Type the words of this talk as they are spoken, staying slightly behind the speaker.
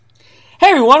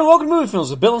everyone, welcome to Movie Films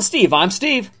with Bill and Steve. I'm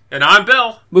Steve. And I'm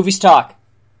Bill. Movies talk.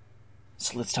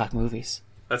 So let's talk movies.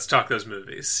 Let's talk those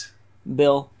movies.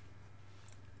 Bill,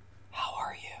 how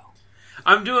are you?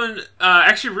 I'm doing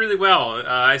actually really well.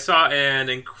 I saw an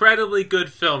incredibly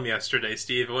good film yesterday,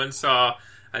 Steve. I went and saw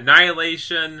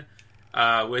Annihilation,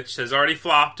 which has already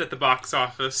flopped at the box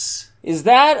office. Is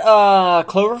that a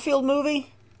Cloverfield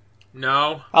movie?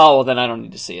 No. Oh, well then I don't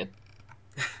need to see it.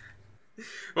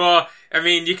 Well, I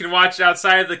mean, you can watch it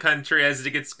outside of the country as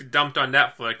it gets dumped on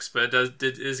Netflix, but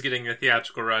it is getting a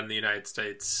theatrical run in the United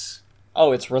States.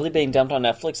 Oh, it's really being dumped on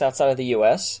Netflix outside of the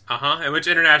U.S.? And which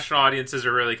international audiences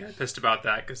are really kind of pissed about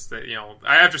that, because,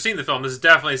 after seeing the film, this is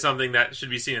definitely something that should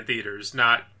be seen in theaters,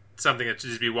 not something that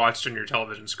should just be watched on your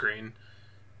television screen.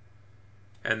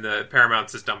 And the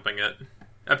Paramount's is dumping it.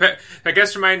 I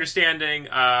guess from my understanding,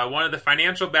 one of the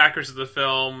financial backers of the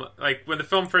film, like when the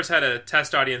film first had a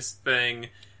test audience thing,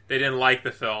 they didn't like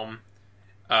the film.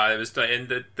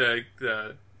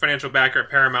 The financial backer at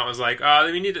Paramount was like,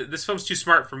 this film's too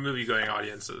smart for movie-going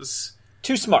audiences.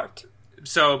 Too smart.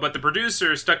 So, but the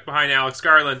producer stuck behind Alex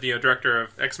Garland, director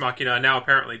of Ex Machina, now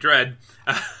apparently Dread,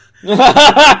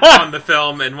 on the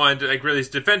film and wanted to really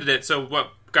defended it. So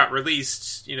what got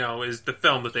released, is the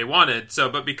film that they wanted. So,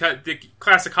 but because the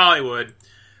classic Hollywood,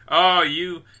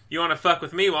 you want to fuck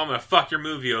with me? Well, I'm going to fuck your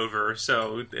movie over.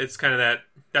 So it's kind of that.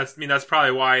 That's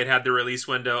probably why it had the release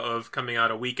window of coming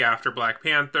out a week after Black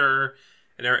Panther,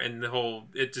 and the whole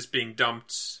it just being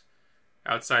dumped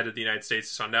outside of the United States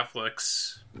just on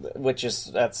Netflix.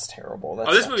 That's terrible.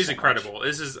 This movie's incredible.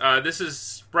 This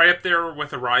is right up there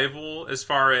with Arrival as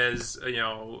far as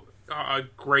a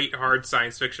great hard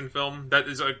science fiction film. That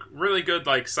is a really good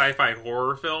sci-fi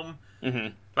horror film.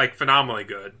 Mm-hmm. Phenomenally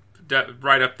good.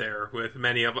 Right up there with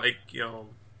many of the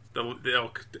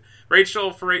ilk.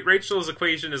 Rachel's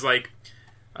equation is Event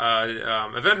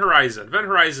Horizon. Event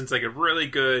Horizon's a really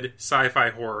good sci-fi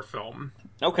horror film.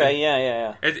 Okay,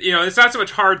 yeah. It's not so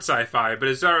much hard sci-fi, but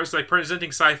it's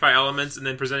presenting sci-fi elements and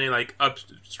then presenting up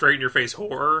straight in your face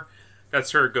horror.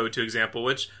 That's her go-to example,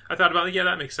 which I thought about. Yeah,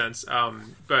 that makes sense.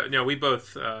 But we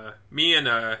both, me and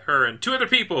her and two other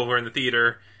people were in the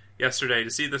theater yesterday to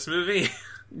see this movie.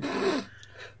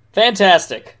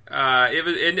 Fantastic. I'm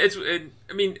just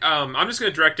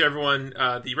going to direct everyone.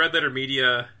 The Red Letter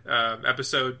Media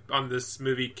episode on this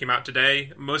movie came out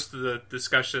today. Most of the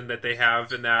discussion that they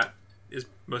have in that is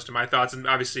most of my thoughts, and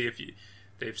obviously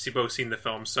they've both seen the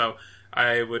film, so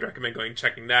I would recommend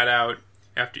checking that out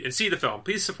and see the film.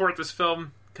 Please support this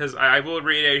film, because I will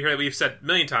reiterate here that we've said a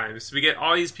million times. We get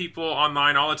all these people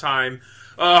online all the time.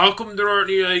 How come there aren't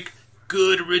any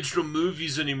good original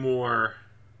movies anymore?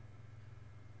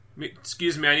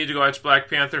 Excuse me, I need to go watch Black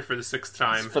Panther for the 6th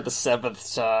time. For the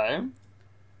 7th time.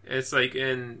 It's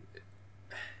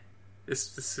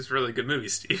this is a really good movie,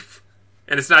 Steve.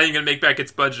 And it's not even going to make back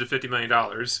its budget of $50 million.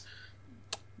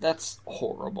 That's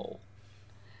horrible.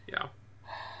 Yeah.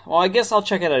 Well, I guess I'll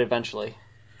check it out eventually.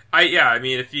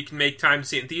 If you can make time to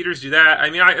see it in theaters, do that.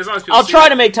 As long as people I'll try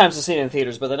to make time to see it in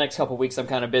theaters, but the next couple weeks I'm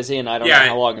kind of busy, and I don't know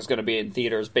how long it's going to be in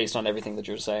theaters based on everything that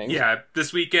you're saying. Yeah,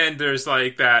 this weekend there's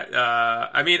that.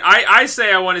 I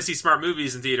say I want to see smart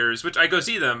movies in theaters, which I go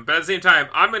see them, but at the same time,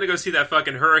 I'm going to go see that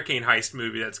fucking hurricane heist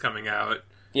movie that's coming out.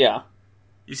 Yeah.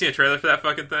 You seen a trailer for that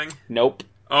fucking thing? Nope.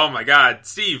 Oh my god,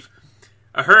 Steve.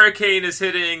 A hurricane is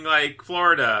hitting,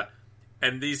 Florida,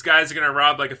 and these guys are going to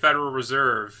rob, a Federal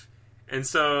Reserve. And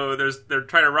so they're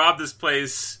trying to rob this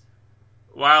place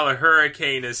while a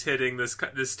hurricane is hitting this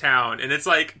town. And it's,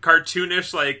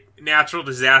 cartoonish, natural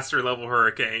disaster level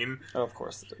hurricane. Oh, of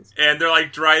course it is. And they're,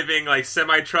 driving,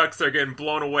 semi-trucks. They're getting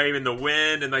blown away in the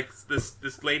wind. And,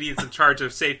 this lady is in charge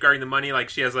of safeguarding the money.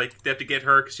 She has, they have to get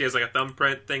her because she has, a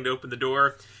thumbprint thing to open the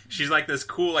door. She's, this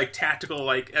cool, tactical,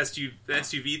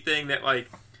 SUV thing that,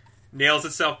 nails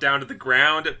itself down to the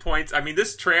ground at points.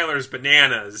 This trailer is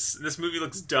bananas. This movie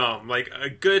looks dumb. A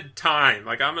good time.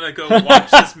 I'm gonna go watch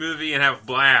this movie and have a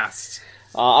blast.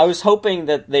 I was hoping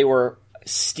that they were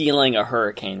stealing a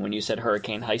hurricane when you said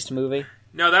hurricane heist movie.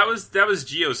 No, that was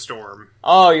Geostorm.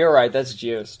 Oh, you're right. That's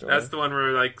Geostorm. That's the one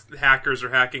where hackers are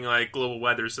hacking global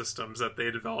weather systems that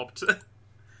they developed.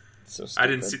 So stupid. I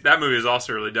didn't see that movie. Was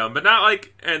also really dumb, but not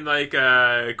in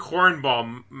a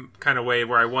cornball kind of way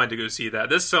where I wanted to go see that.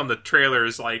 This film, the trailer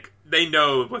is they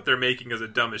know what they're making is a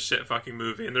dumb as shit fucking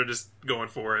movie, and they're just going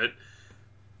for it.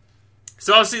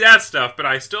 So I'll see that stuff, but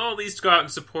I still at least go out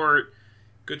and support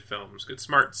good films, good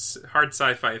smart hard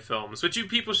sci-fi films, which you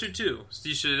people should too. So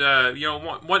you should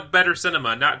want better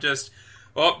cinema, not just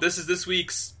this is this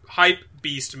week's hype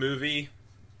beast movie.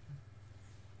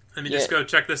 Let me just go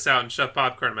check this out and shove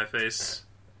popcorn in my face.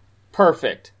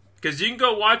 Perfect. Because you can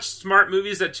go watch smart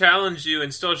movies that challenge you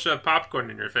and still shove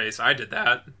popcorn in your face. I did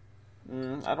that. I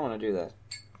don't want to do that.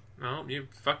 Well,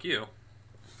 fuck you.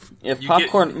 If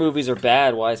popcorn movies are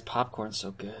bad, why is popcorn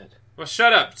so good? Well,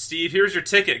 shut up, Steve. Here's your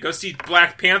ticket. Go see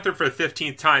Black Panther for the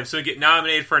 15th time so you get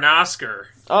nominated for an Oscar.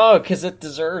 Oh, because it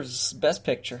deserves Best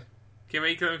Picture. Can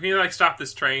we stop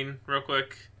this train real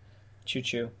quick?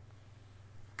 Choo-choo.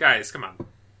 Guys, come on.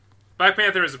 Black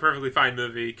Panther is a perfectly fine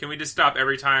movie. Can we just stop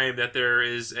every time that there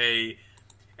is a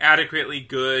adequately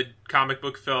good comic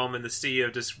book film in the sea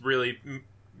of just really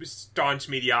staunch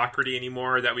mediocrity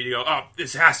anymore, that we go, oh,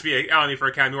 this has to be a nominee for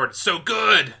Academy Award. It's so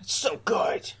good! It's so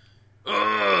good!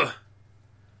 Ugh!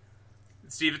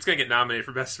 Steve, it's gonna get nominated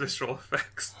for Best Visual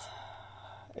Effects.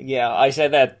 Yeah, I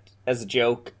said that as a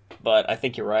joke, but I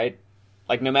think you're right.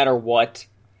 Like, no matter what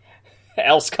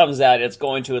else comes out, it's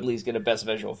going to at least get a Best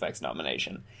Visual Effects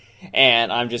nomination.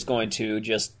 And I'm just going to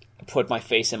just put my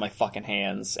face in my fucking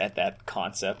hands at that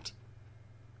concept.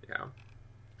 Yeah.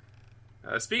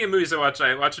 Speaking of movies I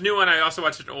watched a new one. I also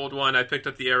watched an old one. I picked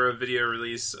up the Arrow video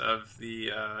release of the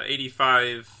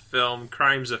 85 film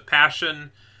Crimes of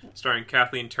Passion, starring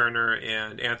Kathleen Turner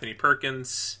and Anthony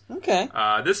Perkins. Okay.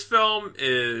 This film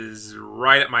is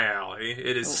right up my alley.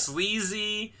 It is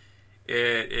sleazy.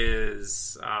 It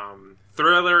is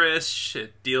thriller-ish.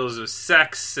 It deals with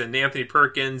sex, and Anthony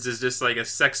Perkins is just like a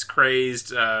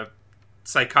sex-crazed,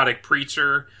 psychotic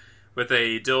preacher with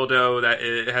a dildo that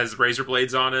it has razor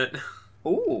blades on it.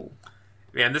 Ooh.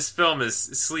 Man, this film is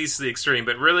sleaze to the extreme,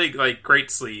 but really, like, great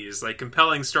sleaze. Like,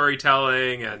 compelling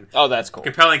storytelling and... Oh, that's cool.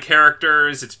 Compelling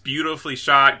characters. It's beautifully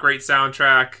shot, great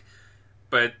soundtrack,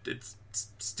 but it's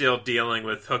still dealing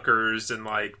with hookers and,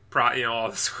 like,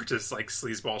 all this sort of, like,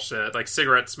 sleazeball shit. Like,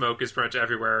 cigarette smoke is pretty much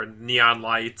everywhere, and neon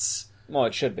lights. Well,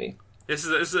 it should be. It's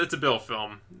a Bill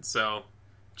film, so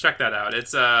check that out.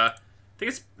 It's, I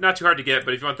think it's not too hard to get,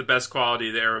 but if you want the best quality,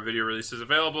 the Arrow video release is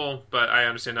available, but I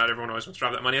understand not everyone always wants to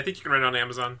drop that money. I think you can rent it on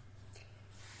Amazon.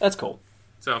 That's cool.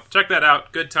 So, check that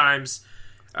out. Good times.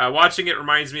 Watching it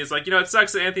reminds me, it's like, it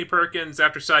sucks that Anthony Perkins,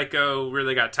 after Psycho,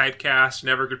 really got typecast,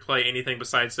 never could play anything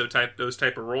besides those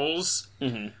type of roles.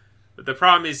 Mm-hmm. But the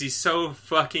problem is he's so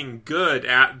fucking good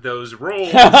at those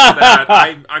roles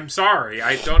that I'm sorry.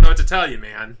 I don't know what to tell you,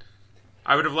 man.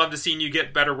 I would have loved to seen you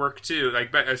get better work, too,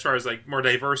 like as far as like more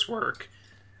diverse work.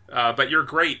 But you're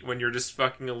great when you're just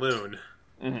fucking a loon.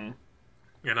 Mm-hmm.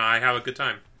 And I have a good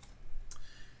time.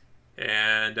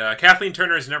 And Kathleen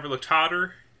Turner has never looked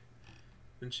hotter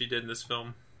than she did in this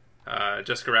film.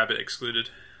 Jessica Rabbit excluded.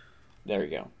 There you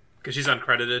go. Because she's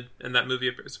uncredited in that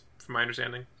movie, from my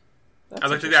understanding. That's I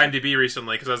looked at the IMDb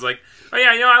recently because I was like, oh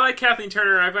yeah, I like Kathleen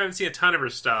Turner. I haven't seen a ton of her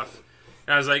stuff.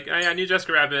 And I was like, oh yeah, I knew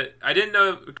Jessica Rabbit. I didn't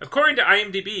know, according to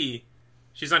IMDb,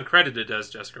 she's uncredited as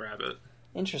Jessica Rabbit.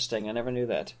 Interesting. I never knew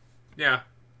that. Yeah.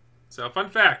 So, fun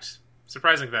fact.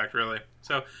 Surprising fact, really.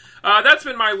 So, that's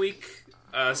been my week.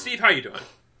 Steve, how you doing?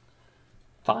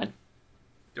 Fine.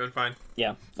 Doing fine?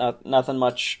 Yeah. Nothing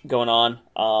much going on.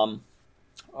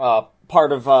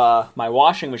 Part of my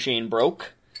washing machine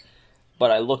broke,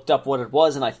 but I looked up what it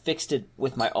was and I fixed it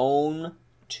with my own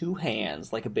 2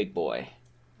 hands, like a big boy.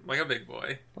 Like a big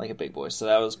boy. Like a big boy. So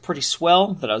that was pretty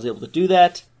swell that I was able to do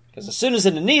that. Because as soon as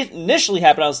it initially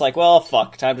happened, I was like, well,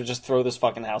 fuck, time to just throw this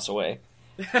fucking house away.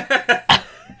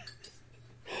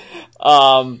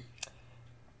 And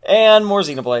more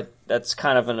Xenoblade. That's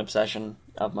kind of an obsession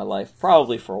of my life,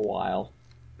 probably for a while.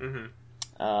 Mm-hmm.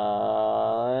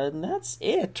 And that's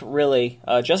it, really.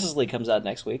 Justice League comes out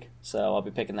next week, so I'll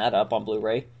be picking that up on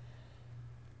Blu-ray.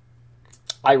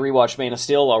 I rewatched Man of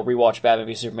Steel, I'll rewatch Batman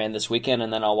v Superman this weekend,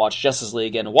 and then I'll watch Justice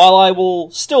League. And while I will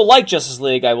still like Justice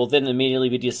League, I will then immediately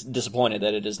be disappointed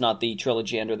that it is not the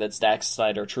trilogy ender that Zack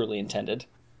Snyder truly intended.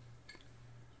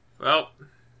 Well,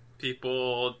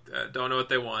 people don't know what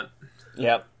they want.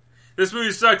 Yep. This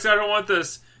movie sucks, I don't want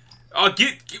this. I'll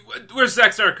where's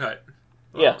Zack Snyder cut?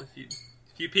 Well, yeah.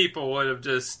 If you people would have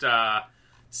just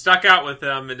stuck out with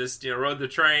them and just rode the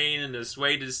train and just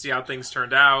waited to see how things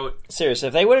turned out. Seriously,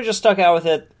 if they would have just stuck out with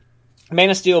it, Man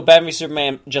of Steel, Batman v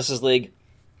Superman, Justice League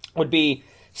would be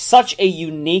such a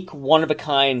unique,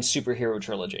 one-of-a-kind superhero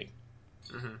trilogy.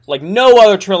 Mm-hmm. Like, no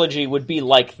other trilogy would be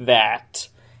like that.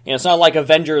 It's not like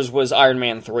Avengers was Iron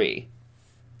Man 3.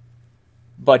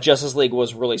 But Justice League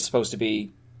was really supposed to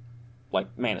be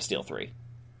like Man of Steel 3.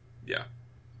 Yeah.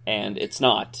 And it's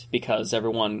not, because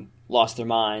everyone lost their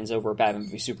minds over Batman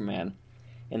v Superman,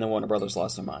 and the Warner Brothers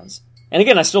lost their minds. And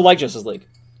again, I still like Justice League.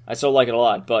 I still like it a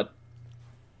lot, but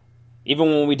even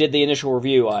when we did the initial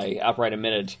review, I outright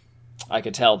admitted I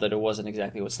could tell that it wasn't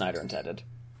exactly what Snyder intended.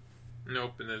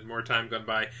 Nope, and there's more time gone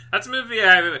by. That's a movie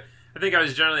I I think I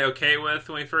was generally okay with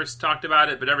when we first talked about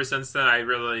it, but ever since then, I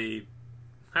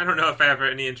don't know if I have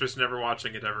any interest in ever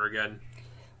watching it ever again.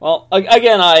 Well,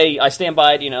 again, I stand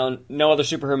by it. No other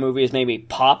superhero movie has made me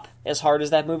pop as hard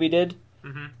as that movie did.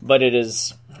 Mm-hmm. But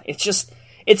it's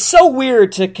so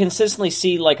weird to consistently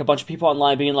see, like, a bunch of people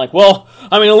online being like, well,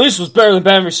 I mean, at least it was better than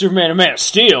Batman v Superman and Man of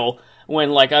Steel,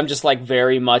 when, like, I'm just, like,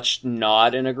 very much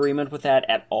not in agreement with that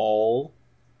at all.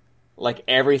 Like,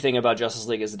 everything about Justice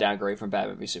League is a downgrade from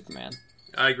Batman v Superman.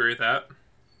 I agree with that.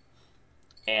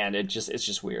 And it's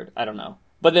just weird. I don't know.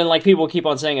 But then, like, people keep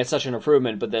on saying it's such an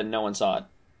improvement, but then no one saw it.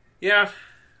 Yeah.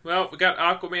 Well, we got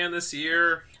Aquaman this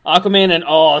year. Aquaman and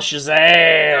Shazam!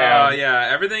 Oh, yeah.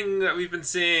 Everything that we've been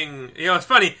seeing... it's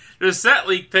funny. There's set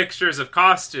leak pictures of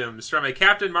costumes from a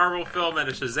Captain Marvel film and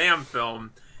a Shazam film.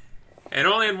 And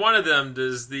only in one of them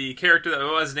does the character that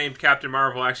was named Captain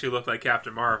Marvel actually look like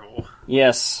Captain Marvel.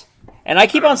 Yes. And I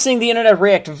keep on seeing the internet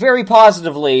react very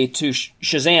positively to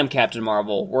Shazam Captain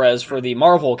Marvel, whereas for the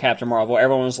Marvel Captain Marvel,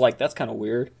 everyone was like, that's kind of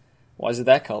weird. Why is it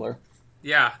that color?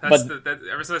 Yeah,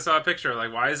 ever since I saw a picture,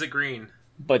 like, why is it green?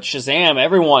 But Shazam,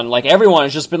 everyone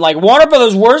has just been like, Warner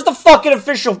Brothers, where's the fucking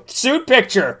official suit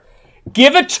picture?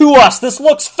 Give it to us. This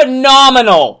looks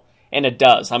phenomenal. And it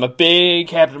does. I'm a big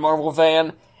Captain Marvel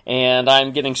fan, and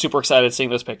I'm getting super excited seeing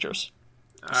those pictures.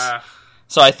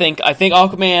 So I think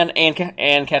Aquaman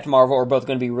and Captain Marvel are both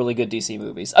going to be really good DC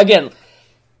movies. Again,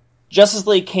 Justice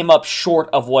League came up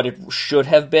short of what it should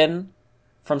have been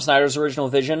from Snyder's original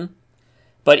vision.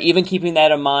 But even keeping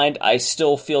that in mind, I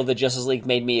still feel that Justice League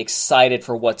made me excited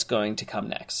for what's going to come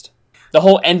next. The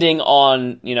whole ending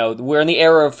on, we're in the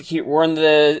era of heroes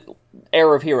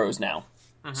now.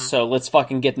 Mm-hmm. So let's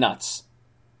fucking get nuts.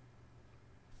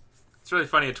 It's really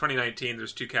funny, in 2019,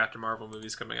 there's 2 Captain Marvel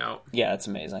movies coming out. Yeah, it's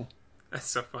amazing. That's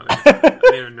so funny. I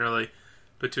didn't even really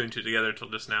put 2 and 2 together until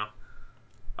just now.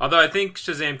 Although I think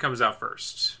Shazam comes out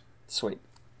first. Sweet.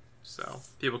 So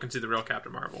people can see the real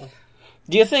Captain Marvel.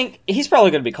 Do you think... He's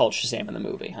probably going to be called Shazam in the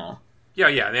movie, huh? Yeah.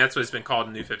 I mean, that's what it's been called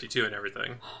in New 52 and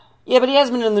everything. Yeah, but he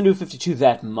hasn't been in the New 52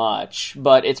 that much,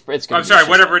 but it's going to be... I'm sorry,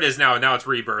 whatever it is now it's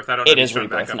Rebirth. I don't know if he's is shown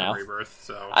Rebirth back now. Up in Rebirth,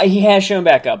 so... He has shown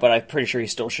back up, but I'm pretty sure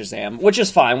he's still Shazam, which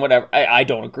is fine, whatever. I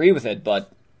don't agree with it,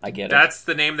 but I get it. That's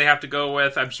the name they have to go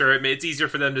with. I'm sure it's easier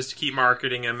for them just to keep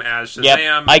marketing him as Shazam.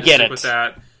 Yep, I get it. With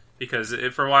that, because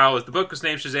for a while, the book was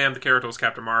named Shazam, the character was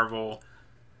Captain Marvel...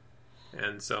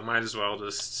 And so might as well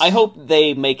just... I hope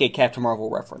they make a Captain Marvel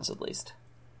reference, at least.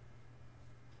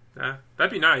 That'd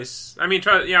be nice. I mean,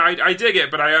 I dig it,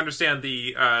 but I understand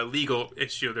the legal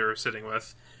issue they're sitting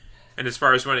with. And as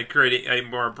far as when it creating a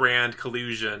more brand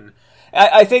collusion...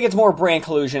 I think it's more brand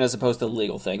collusion as opposed to the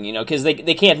legal thing, because they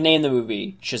can't name the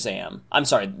movie Shazam. I'm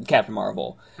sorry, Captain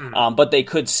Marvel. Mm-hmm. But they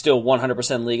could still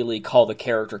 100% legally call the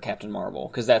character Captain Marvel,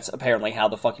 because that's apparently how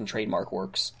the fucking trademark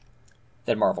works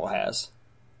that Marvel has.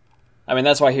 I mean,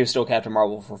 that's why he was still Captain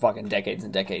Marvel for fucking decades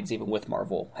and decades, even with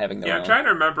Marvel having their own. I'm trying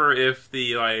to remember if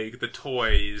the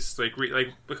toys, like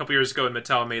a couple years ago,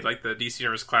 Mattel made like the DC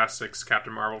Universe Classics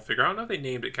Captain Marvel figure. I don't know if they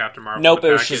named it Captain Marvel. Nope,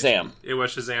 it was Shazam. It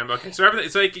was Shazam. Okay, so everything.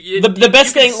 It's like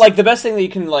the best thing that you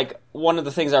can one of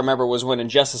the things I remember was when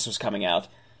Injustice was coming out.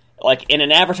 Like in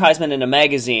an advertisement in a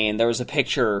magazine, there was a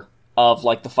picture of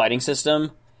like the fighting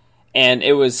system. And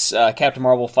it was Captain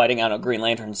Marvel fighting, Green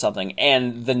Lantern or something,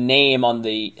 and the name on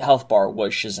the health bar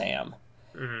was Shazam.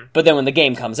 Mm-hmm. But then when the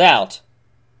game comes out,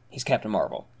 he's Captain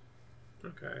Marvel.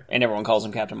 Okay. And everyone calls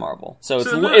him Captain Marvel. So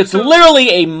it's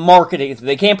literally a marketing...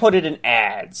 They can't put it in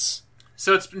ads.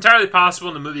 So it's entirely possible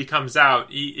when the movie comes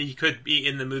out, he could be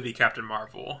in the movie Captain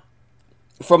Marvel.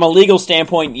 From a legal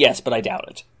standpoint, yes, but I doubt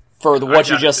it. For what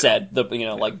you just said,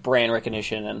 like brand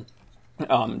recognition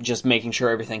and just making sure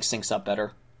everything syncs up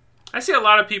better. I see a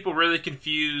lot of people really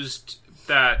confused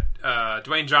that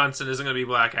Dwayne Johnson isn't going to be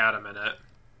Black Adam in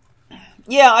it.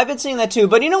 Yeah, I've been seeing that too.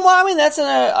 But you know what? I mean,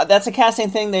 that's a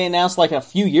casting thing they announced like a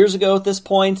few years ago at this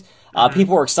point.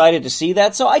 People were excited to see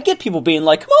that, so I get people being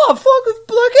like, "Come on, fuck with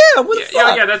Black Adam." What the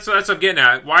fuck? Yeah, that's what I'm getting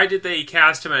at. Why did they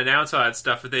cast him and announce all that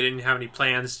stuff if they didn't have any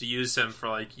plans to use him for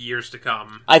like years to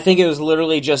come? I think it was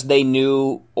literally just they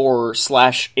knew or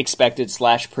 /expected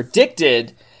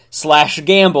 /predicted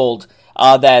 /gambled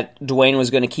that Dwayne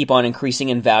was going to keep on increasing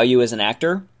in value as an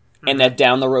actor, and that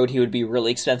down the road he would be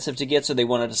really expensive to get, so they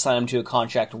wanted to sign him to a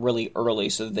contract really early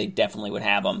so that they definitely would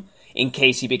have him in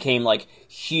case he became, like,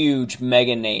 huge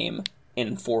mega name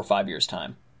in 4 or 5 years'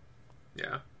 time.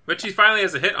 Yeah. But he finally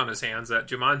has a hit on his hands. That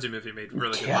Jumanji movie made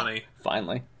really good money.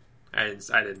 Finally. I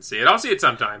didn't see it. I'll see it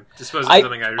sometime.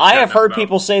 Something I have heard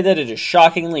people say that it is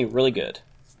shockingly really good.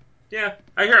 Yeah,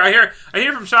 I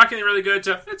hear from shockingly really good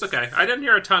to it's okay. I didn't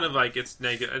hear a ton of like it's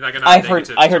negative. Like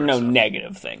I heard no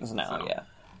negative things. No, so. Yeah.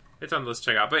 It's on the list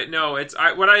to check out. But no,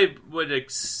 what I would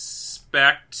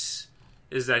expect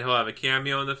is that he'll have a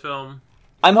cameo in the film.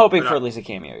 I'm hoping for at least a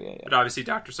cameo, yeah. But obviously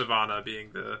Dr. Savannah being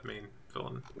the main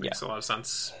villain makes a lot of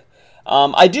sense.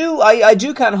 I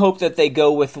do kind of hope that they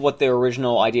go with what their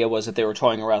original idea was that they were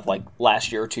toying around like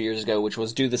last year or 2 years ago, which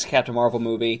was do this Captain Marvel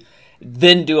movie,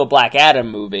 then do a Black Adam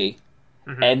movie,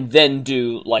 and then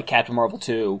do like Captain Marvel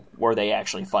 2 where they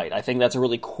actually fight. I think that's a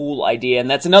really cool idea, and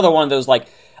that's another one of those like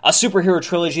a superhero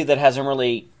trilogy that hasn't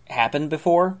really happened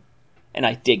before, and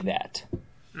I dig that.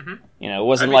 You know, it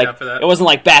wasn't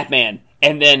like Batman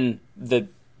and then the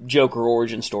Joker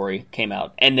origin story came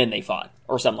out and then they fought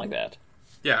or something like that.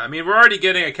 Yeah, I mean, we're already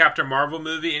getting a Captain Marvel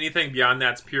movie. Anything beyond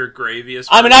that's pure gravy.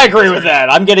 I mean, I agree with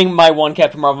that. I'm getting my one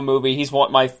Captain Marvel movie. He's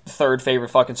my third favorite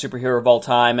fucking superhero of all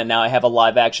time, and now I have a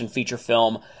live-action feature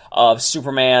film of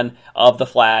Superman, of The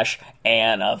Flash,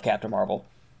 and of Captain Marvel.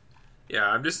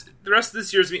 Yeah, the rest of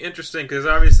this year's going to be interesting, because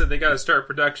obviously they got to start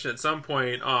production at some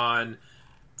point on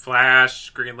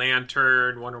Flash, Green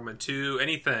Lantern, Wonder Woman 2,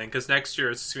 anything, because next year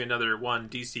it's going to be another one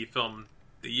DC film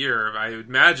a year. I would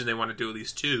imagine they want to do at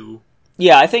least 2.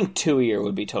 Yeah, I think 2 a year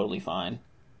would be totally fine.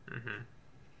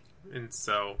 And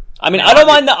so, I mean, I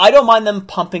don't mind them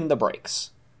pumping the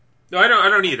brakes. No, I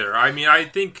don't either. I mean, I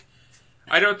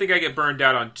don't think I get burned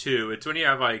out on 2. It's when you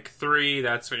have like 3,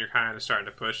 that's when you're kind of starting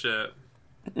to push it.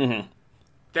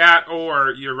 That,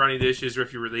 or you're running into issues where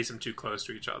if you release them too close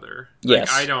to each other.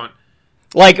 Yes, I don't.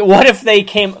 Like, what if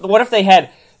they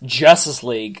had Justice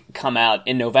League come out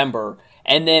in November,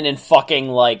 and then in fucking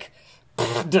like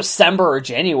December or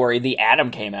January, The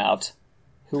Atom came out?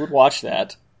 Who would watch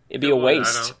that? It'd be a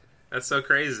waste. That's so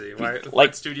crazy.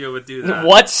 What studio would do that?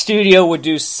 What studio would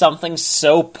do something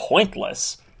so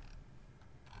pointless?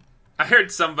 I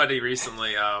heard somebody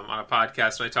recently on a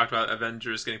podcast when they talked about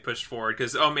Avengers getting pushed forward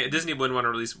because, oh man, Disney wouldn't want to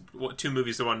release 2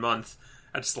 movies in 1 month.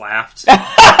 I just laughed. Like,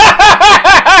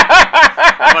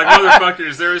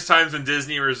 motherfuckers, there was times when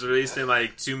Disney was releasing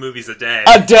like 2 movies a day.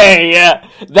 A day, yeah.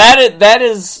 That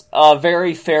is a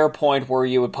very fair point where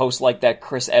you would post like that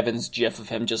Chris Evans gif of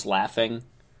him just laughing.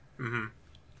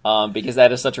 Because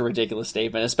that is such a ridiculous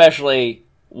statement, especially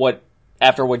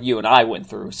after what you and I went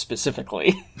through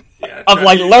specifically. Yeah, of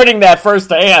like learning that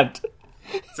firsthand.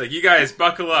 It's like, you guys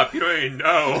buckle up. You don't even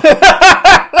know.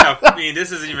 I mean,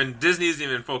 Disney isn't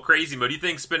even full crazy mode. You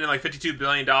think spending like $52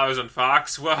 billion on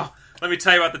Fox? Well, let me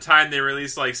tell you about the time they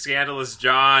released like Scandalous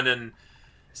John and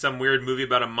some weird movie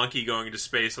about a monkey going into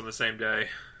space on the same day.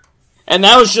 And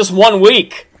that was just 1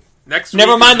 week. Next week,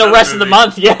 never mind the rest of the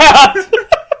month. Yeah.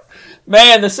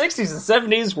 Man, the 60s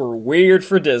and 70s were weird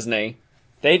for Disney.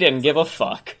 They didn't give a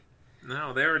fuck.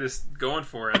 No, they were just going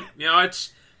for it. You know,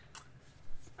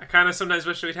 I kind of sometimes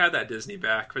wish we'd had that Disney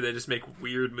back, where they just make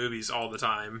weird movies all the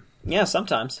time. Yeah,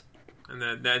 sometimes. And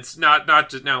that's not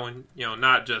just now,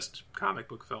 not just comic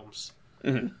book films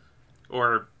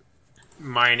or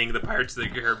mining the Pirates of the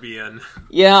Caribbean.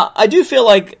 Yeah, I do feel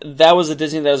like that was a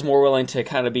Disney that was more willing to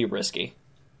kind of be risky.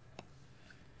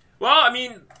 Well, I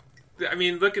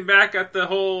mean, looking back at the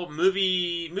whole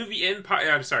movie empire.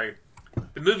 I'm sorry.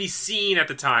 The movie scene at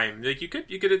the time, like you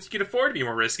could afford to be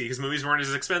more risky because movies weren't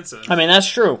as expensive. I mean, that's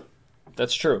true.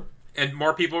 That's true. And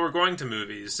more people were going to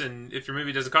movies. And if your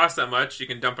movie doesn't cost that much, you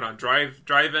can dump it on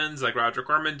drive-ins like Roger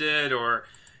Corman did, or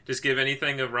just give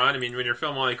anything a run. I mean, when your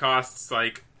film only costs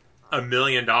like $1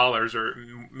 million or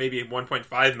maybe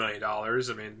 $1.5 million,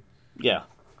 I mean, yeah,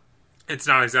 it's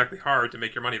not exactly hard to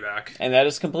make your money back. And that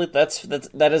is complete.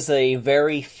 That is a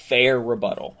very fair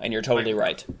rebuttal, and you're totally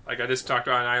right. Like I just talked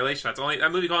about Annihilation.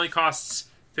 That movie only costs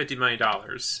 $50 million,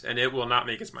 and it will not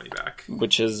make its money back.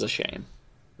 Which is a shame.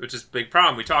 Which is a big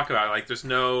problem. We talk about it. Like, there's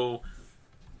no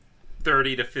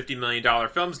 $30 to $50 million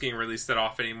films getting released that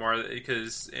often anymore,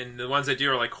 because and the ones they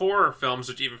do are like horror films,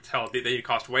 which even they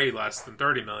cost way less than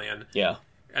 $30 million. Yeah,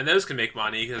 and those can make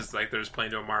money because like they're just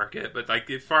playing to a market. But like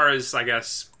as far as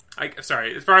as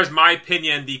far as my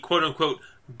opinion, the quote unquote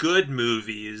good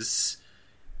movies,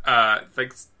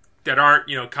 like that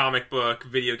aren't comic book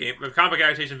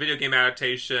adaptation, video game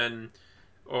adaptation,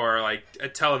 or like a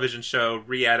television show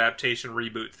readaptation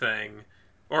reboot thing,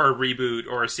 or a reboot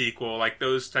or a sequel, like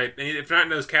those type. And if you're not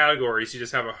in those categories, you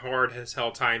just have a hard as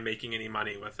hell time making any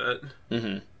money with it.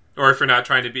 Mm-hmm. Or if you're not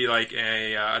trying to be like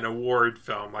an award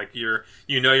film, like you're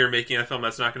making a film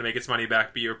that's not going to make its money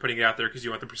back, but you're putting it out there because you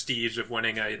want the prestige of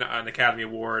winning an Academy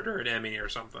Award or an Emmy or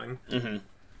something. Mm-hmm.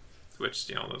 Which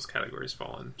those categories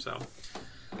fall in. So,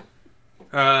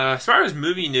 as far as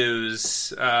movie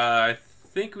news, I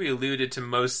think we alluded to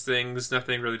most things.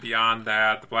 Nothing really beyond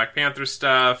that. The Black Panther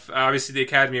stuff. Obviously, the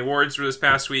Academy Awards were this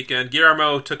past weekend.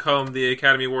 Guillermo took home the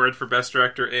Academy Award for Best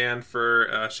Director and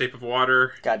for Shape of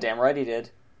Water. Goddamn right he did.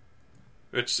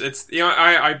 Which it's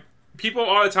I people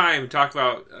all the time talk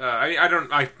about.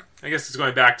 I guess it's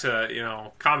going back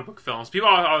to comic book films. People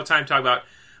all the time talk about.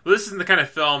 Well, this isn't the kind of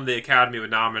film the Academy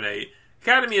would nominate.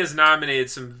 Academy has nominated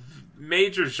some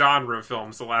major genre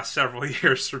films the last several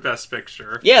years for Best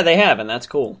Picture. Yeah, they have, and that's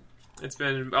cool. It's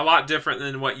been a lot different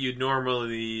than what you'd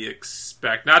normally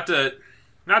expect. Not to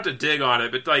dig on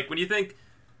it, but like when you think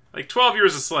like 12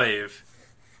 Years a Slave,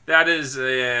 that is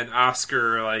an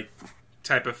Oscar like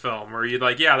type of film where you'd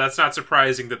like, yeah, that's not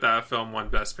surprising that film won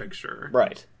Best Picture.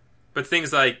 Right. But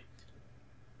things like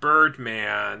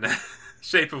Birdman,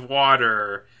 Shape of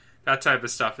Water, that type of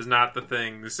stuff is not the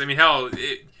things. I mean, hell,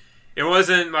 it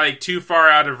wasn't like too far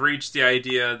out of reach the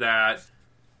idea that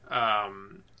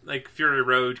like Fury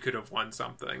Road could have won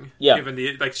something. Yeah. Given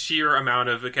the like sheer amount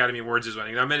of Academy Awards is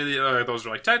winning. Now many of those are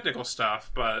like technical stuff,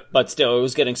 but still it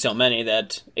was getting so many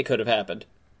that it could have happened.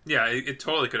 Yeah, it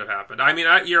totally could have happened. I mean,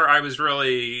 that year I was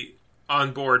really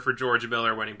on board for George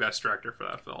Miller winning Best Director for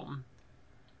that film.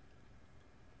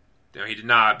 No, he did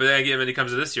not. But then again, when it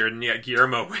comes to this year, and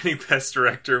Guillermo winning Best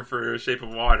Director for Shape of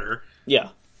Water. Yeah.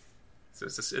 So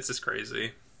it's just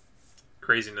crazy.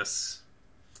 Craziness.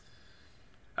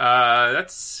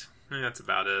 That's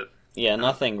about it. Yeah,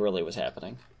 nothing really was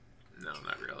happening. No,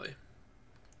 not really.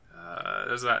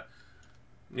 There's that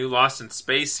new Lost in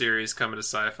Space series coming to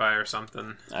Sci-Fi or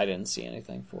something. I didn't see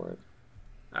anything for it.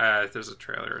 There's a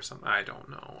trailer or something. I don't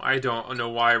know. I don't know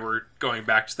why we're going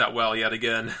back to that well yet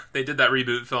again. They did that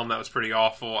reboot film that was pretty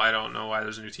awful. I don't know why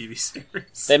there's a new TV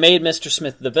series. They made Mr.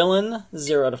 Smith the villain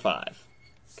 0 to 5.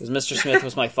 Because Mr. Smith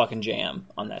was my fucking jam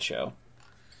on that show.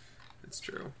 It's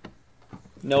true.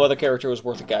 No other character was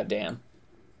worth a goddamn.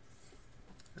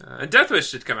 And Death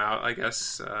Wish did come out, I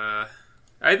guess.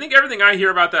 I think everything I hear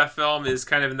about that film is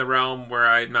kind of in the realm where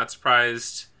I'm not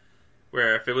surprised.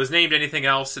 Where if it was named anything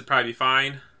else, it'd probably be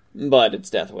fine. But it's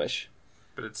Death Wish.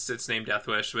 But it's named Death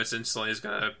Wish, which instantly is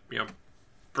going to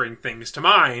bring things to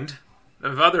mind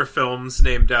of other films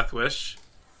named Death Wish.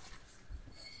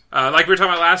 Like we were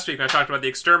talking about last week when I talked about The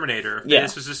Exterminator. Yeah.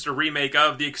 This was just a remake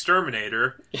of The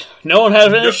Exterminator. No one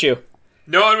had an issue.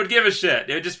 No one would give a shit.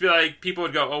 It would just be like, people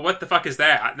would go, oh, what the fuck is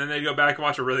that? And then they'd go back and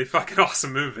watch a really fucking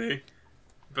awesome movie.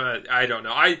 But I don't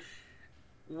know.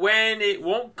 When it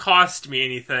won't cost me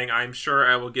anything, I'm sure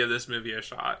I will give this movie a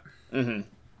shot. Mm-hmm.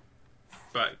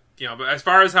 But as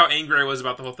far as how angry I was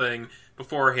about the whole thing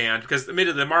beforehand, because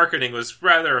admittedly the marketing was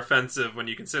rather offensive when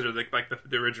you consider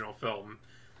the original film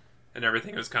and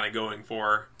everything it was kind of going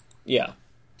for. Yeah.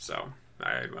 So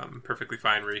I'm perfectly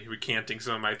fine recanting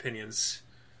some of my opinions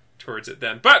towards it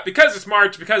then. But because it's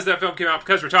March, because that film came out,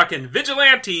 because we're talking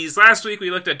vigilantes, last week we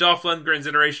looked at Dolph Lundgren's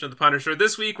iteration of The Punisher.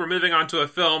 This week we're moving on to a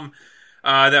film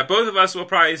that both of us will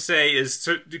probably say is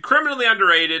criminally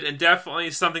underrated and definitely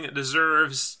something that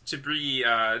deserves to be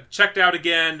checked out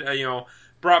again,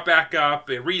 brought back up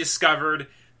and rediscovered.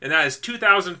 And that is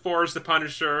 2004's The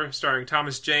Punisher, starring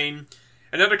Thomas Jane.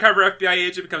 An undercover FBI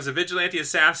agent becomes a vigilante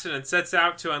assassin and sets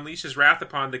out to unleash his wrath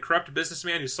upon the corrupt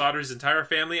businessman who slaughtered his entire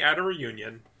family at a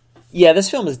reunion. Yeah, this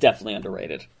film is definitely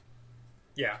underrated.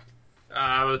 Yeah. It's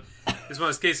one of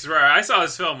those cases where I saw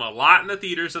this film a lot in the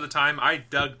theaters at the time. I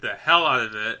dug the hell out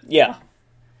of it. Yeah.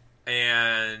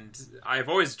 And I've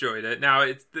always enjoyed it. Now,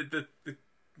 it's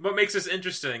what makes this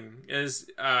interesting is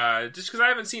just because I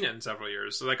haven't seen it in several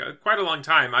years, so quite a long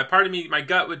time. Part of me, my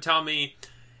gut would tell me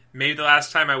maybe the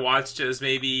last time I watched it was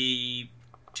maybe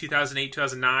 2008,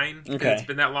 2009. Okay. It's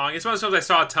been that long. It's one of those films I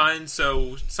saw a ton,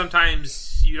 so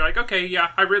sometimes you're like, okay,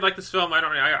 yeah, I really like this film.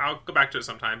 I'll go back to it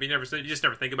sometime. But you just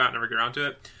never think about it, never get around to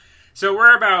it. So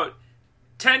we're about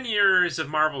 10 years of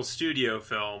Marvel Studio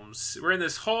films. We're in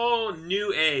this whole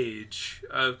new age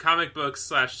of comic books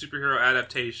 / superhero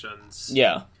adaptations.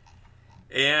 Yeah.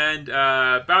 And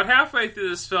about halfway through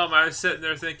this film, I was sitting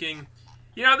there thinking,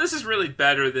 this is really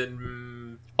better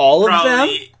than all of them?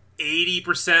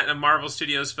 80% of Marvel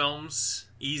Studios films.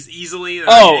 Easily.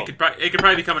 It could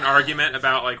probably become an argument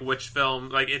about which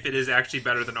film, if it is actually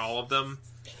better than all of them.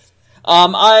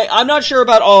 I'm not sure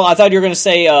about all. I thought you were going to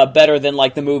say better than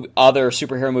the other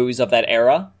superhero movies of that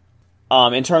era.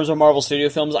 In terms of Marvel Studio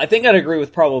films, I think I'd agree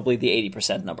with probably the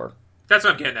 80% number. That's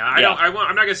what I'm getting at. I'm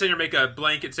not going to sit here and make a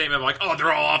blanket statement of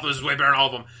they're all awful. This is way better than all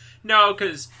of them. No,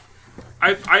 because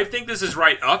I think this is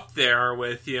right up there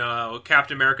with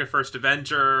Captain America: First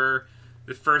Avenger,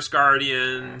 the first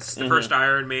Guardians, the first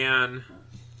Iron Man.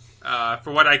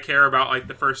 For what I care about,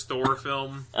 the first Thor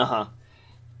film.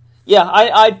 Yeah,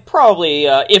 I'd probably,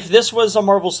 if this was a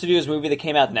Marvel Studios movie that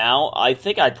came out now, I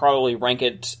think I'd probably rank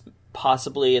it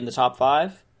possibly in the top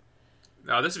 5.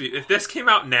 No, this would be if this came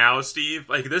out now, Steve.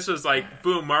 Like this was like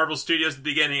boom, Marvel Studios at the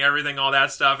beginning, everything, all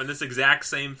that stuff, and this exact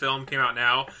same film came out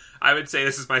now. I would say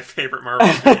this is my favorite Marvel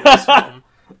Studios film.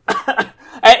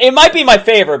 It might be my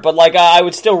favorite, but like I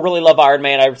would still really love Iron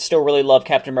Man. I would still really love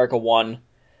Captain America 1.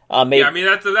 Maybe... Yeah, I mean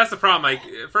that's the problem. Like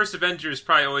First Avengers is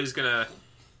probably always gonna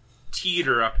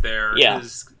teeter up there. Yeah,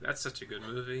 that's such a good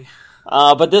movie.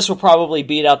 But this will probably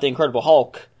beat out the Incredible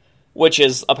Hulk, which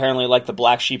is apparently like the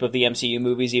black sheep of the MCU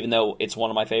movies, even though it's one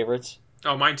of my favorites.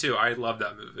 Oh, mine too. I love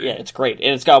that movie. Yeah, it's great.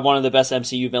 And it's got one of the best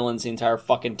MCU villains the entire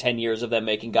fucking 10 years of them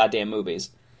making goddamn movies.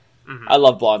 Mm-hmm. I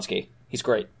love Blonsky. He's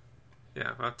great.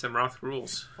 Yeah, well, Tim Roth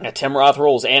rules. Yeah, Tim Roth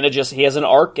rules. And he has an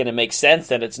arc, and it makes sense,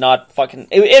 and it's not fucking...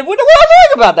 We're not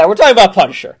talking about that. We're talking about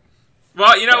Punisher.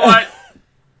 Well, you know what?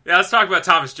 Yeah, let's talk about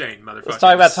Thomas Jane, motherfucker. Let's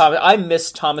talk about Thomas... I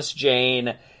miss Thomas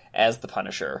Jane as the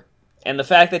Punisher. And the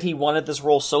fact that he wanted this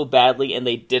role so badly and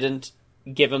they didn't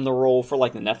give him the role for,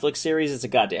 like, the Netflix series is a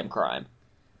goddamn crime.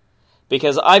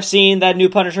 Because I've seen that new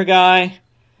Punisher guy.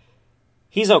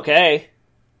 He's okay.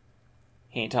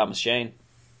 He ain't Thomas Jane.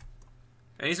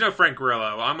 And he's no Frank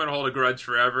Grillo. I'm going to hold a grudge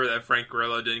forever that Frank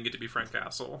Grillo didn't get to be Frank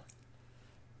Castle.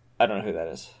 I don't know who that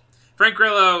is. Frank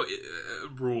Grillo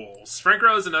rules. Frank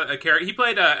Grillo is a character. He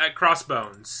played at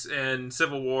Crossbones in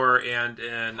Civil War and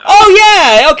in... oh,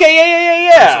 yeah! Okay,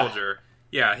 yeah. Soldier.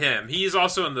 Yeah, him. He's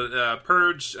also in the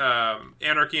Purge,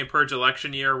 Anarchy and Purge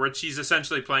election year, which he's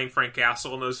essentially playing Frank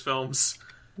Castle in those films.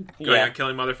 Going out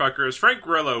killing motherfuckers. Frank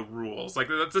Grillo rules. Like,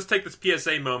 let's just take this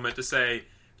PSA moment to say,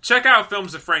 check out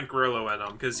films with Frank Grillo in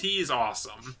them, because he's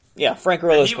awesome. Yeah, Frank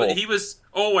Grillo's cool. He was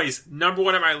always number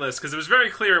one on my list, because it was very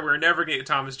clear we were never going to get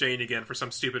Thomas Jane again for some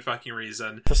stupid fucking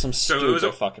reason. For some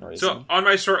stupid fucking reason. So, on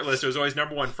my short list, it was always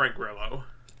number one, Frank Grillo.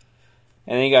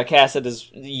 And then he got casted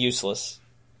as useless.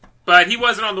 But he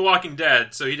wasn't on The Walking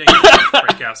Dead, so he didn't get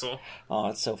Frank Castle. Oh,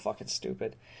 it's so fucking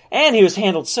stupid. And he was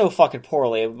handled so fucking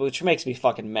poorly, which makes me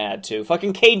fucking mad, too.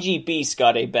 Fucking KG Beast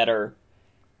got a better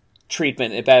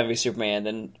treatment in Batman v Superman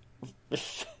than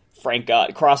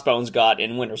Crossbones got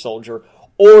in Winter Soldier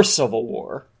or Civil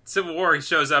War. Civil War, he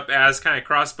shows up as kind of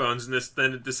Crossbones, and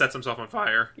then sets himself on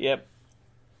fire. Yep.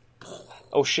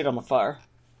 Oh shit, I'm on fire.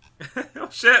 Oh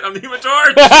shit, I'm the Human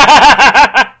Torch!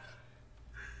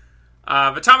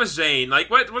 But Thomas Jane, like,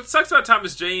 what sucks about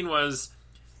Thomas Jane was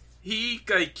he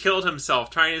killed himself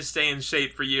trying to stay in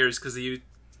shape for years because he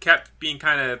kept being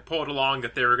kind of pulled along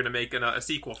that they were going to make a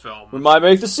sequel film. We might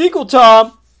make the sequel,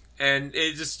 Tom! And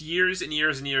it just years and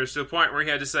years and years to the point where he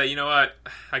had to say, you know what,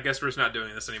 I guess we're just not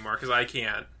doing this anymore because I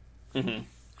can't. Mm-hmm.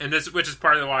 And which is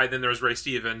part of why then there was Ray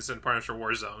Stevens and Punisher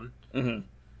Warzone. Mm-hmm.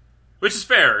 Which is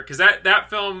fair, because that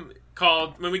film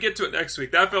called, when we get to it next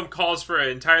week, that film calls for an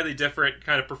entirely different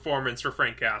kind of performance for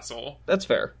Frank Castle. That's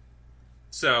fair.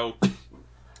 So,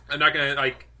 I'm not going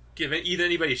to, eat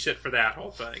anybody shit for that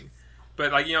whole thing.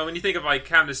 But, when you think of,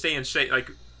 having to stay in shape,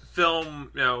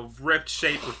 film, ripped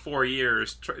shape for 4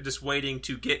 years, just waiting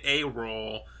to get a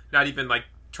role, not even,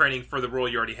 training for the role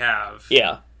you already have.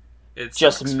 Yeah. It's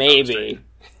just maybe.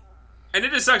 And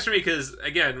it just sucks for me because,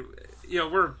 again,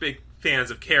 we're big fans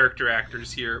of character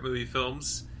actors here at movie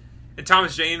films. And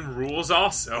Thomas Jane rules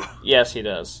also. Yes, he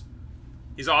does.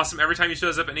 He's awesome every time he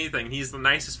shows up at anything. He's the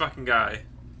nicest fucking guy.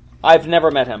 I've never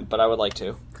met him, but I would like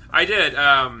to. I did.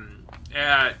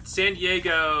 At San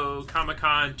Diego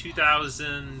Comic-Con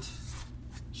 2000...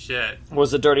 Shit.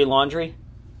 Was it Dirty Laundry?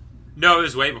 No, it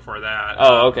was way before that.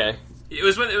 Oh, okay. It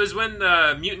was when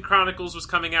Mutant Chronicles was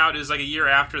coming out. It was a year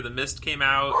after The Mist came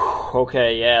out.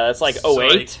 Okay, yeah, that's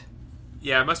 08?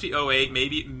 Yeah, it must be 08,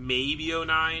 maybe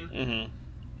 09. Mm-hmm.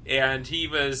 And he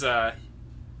was, it's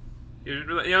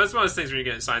one of those things when you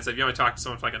get in science stuff, you only talk to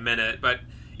someone for a minute, but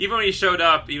even when he showed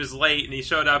up, he was late, and he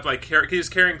showed up, he was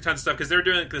carrying tons of stuff, because they're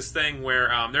doing this thing where,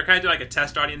 they're kind of doing a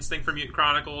test audience thing for Mutant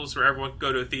Chronicles, where everyone could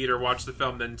go to a theater, watch the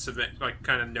film, then submit,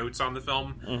 kind of notes on the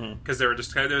film, because they were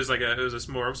just kind of, it was a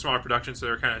smaller production, so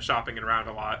they were kind of shopping it around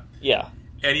a lot. Yeah.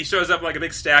 And he shows up a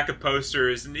big stack of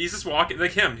posters, and he's just walking,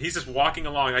 he's just walking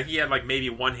along, he had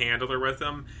maybe one handler with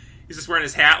him. He's just wearing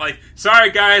his hat,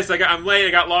 sorry guys, I'm late,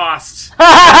 I got lost.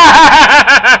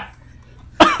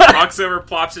 Walks over,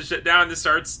 plops his shit down, and just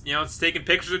starts, taking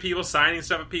pictures of people, signing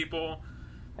stuff with people.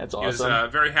 That's awesome. He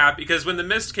was very happy, because when The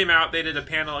Mist came out, they did a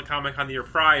panel at Comic-Con the year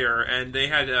prior, and they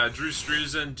had Drew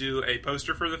Struzan do a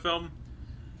poster for the film,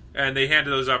 and they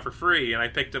handed those out for free, and I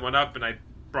picked one up, and I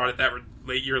brought it that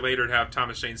year later to have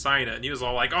Thomas Jane sign it, and he was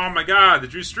all like, oh my god, the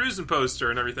Drew Struzan poster,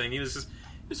 and everything. He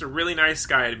just a really nice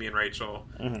guy to me and Rachel.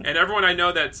 Mm-hmm. And everyone I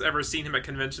know that's ever seen him at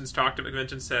conventions, talked to him at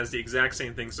conventions, says the exact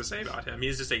same things to say about him.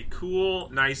 He's just a cool,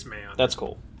 nice man. That's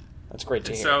cool. That's great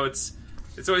to hear. So it's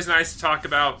always nice to talk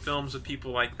about films with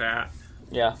people like that.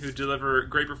 Yeah. Who deliver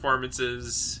great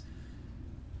performances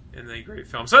in a great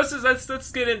film. So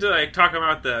let's get into talking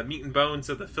about the meat and bones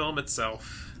of the film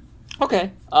itself.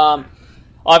 Okay.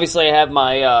 Obviously, I have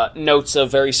my notes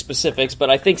of very specifics, but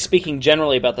I think speaking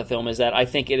generally about the film is that I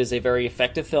think it is a very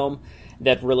effective film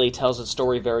that really tells its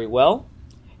story very well.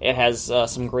 It has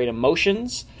some great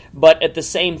emotions, but at the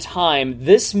same time,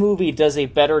 this movie does a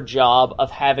better job of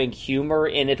having humor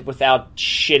in it without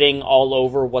shitting all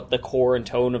over what the core and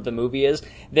tone of the movie is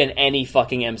than any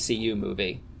fucking MCU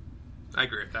movie. I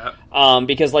agree with that.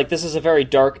 Because, this is a very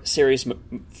dark, serious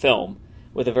film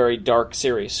with a very dark,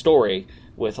 serious story,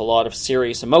 with a lot of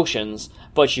serious emotions,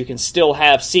 but you can still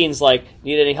have scenes like,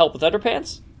 need any help with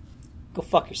underpants? Go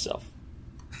fuck yourself.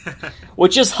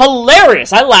 Which is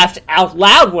hilarious! I laughed out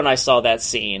loud when I saw that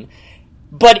scene,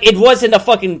 but it wasn't a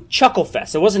fucking chuckle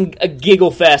fest. It wasn't a giggle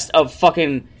fest of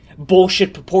fucking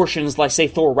bullshit proportions like, say,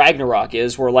 Thor Ragnarok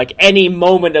is, where, any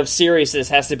moment of seriousness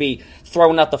has to be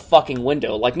thrown out the fucking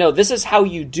window. No, this is how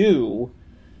you do,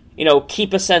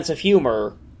 keep a sense of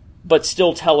humor, but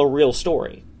still tell a real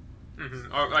story.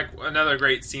 Mm-hmm. Or another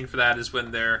great scene for that is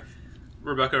when they're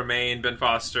Rebecca Romijn, Ben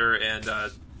Foster, and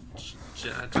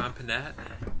John Panette.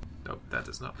 Nope, that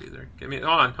does not be there.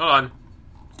 Hold on.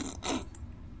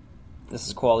 This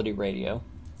is quality radio.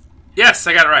 Yes,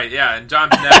 I got it right. Yeah, and John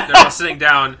Panette. They're all sitting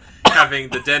down having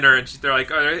the dinner, and they're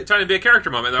like, "Oh, they're trying to be a character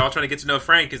moment." They're all trying to get to know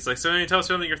Frank. It's like, so tell us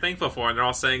something you're thankful for, and they're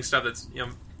all saying stuff that's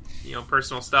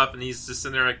personal stuff, and he's just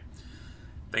sitting there like,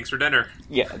 "Thanks for dinner."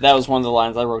 Yeah, that was one of the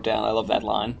lines I wrote down. I love that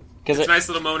line. It's a nice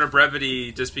little moment of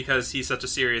brevity, just because he's such a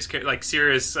serious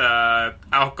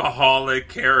alcoholic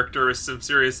character with some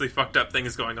seriously fucked up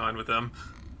things going on with him.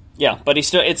 Yeah, but he's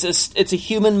still it's a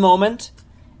human moment,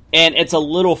 and it's a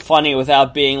little funny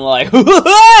without being like.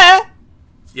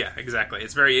 Yeah, exactly.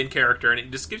 It's very in character, and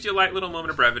it just gives you a light little moment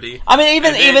of brevity. I mean,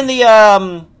 even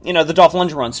the Dolph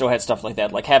Lundgren run still had stuff like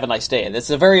that, like "Have a Nice Day."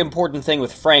 That's a very important thing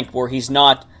with Frank, where he's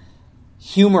not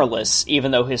humorless,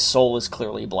 even though his soul is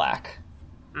clearly black.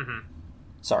 Mm-hmm.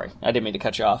 Sorry, I didn't mean to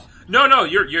cut you off. No,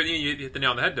 you hit the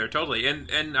nail on the head there, totally.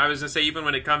 And I was going to say, even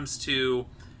when it comes to,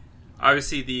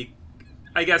 obviously, the,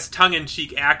 I guess,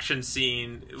 tongue-in-cheek action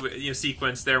scene,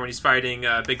 sequence there when he's fighting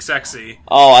Big Sexy.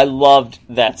 Oh, I loved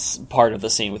that part of the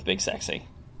scene with Big Sexy.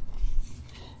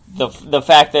 The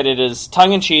fact that it is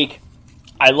tongue-in-cheek,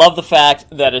 I love the fact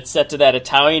that it's set to that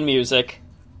Italian music,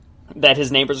 that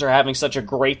his neighbors are having such a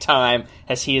great time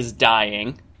as he is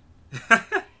dying.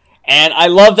 And I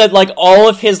love that, all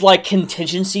of his,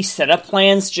 contingency setup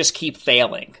plans just keep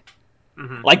failing.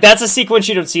 Mm-hmm. That's a sequence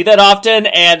you don't see that often,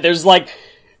 and there's,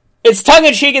 it's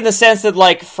tongue-in-cheek in the sense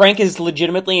that, Frank is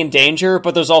legitimately in danger,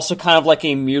 but there's also kind of,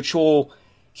 a mutual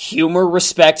humor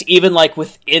respect, even,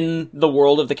 within the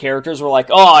world of the characters, where,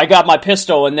 oh, I got my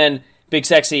pistol, and then Big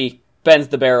Sexy bends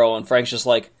the barrel, and Frank's just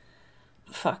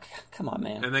fuck, come on,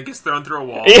 man. And then gets thrown through a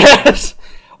wall. Yes!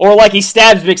 Or, he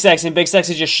stabs Big Sexy, and Big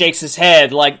Sexy just shakes his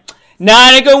head, nah,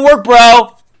 it ain't gonna work,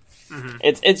 bro! Mm-hmm.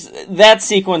 It's that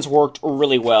sequence worked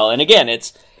really well. And again,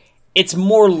 it's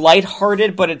more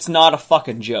lighthearted, but it's not a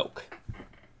fucking joke.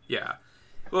 Yeah.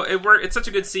 Well, it's such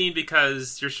a good scene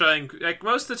because you're showing,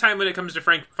 most of the time when it comes to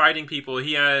Frank fighting people,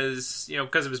 he has,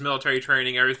 because of his military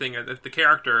training, everything, the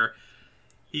character,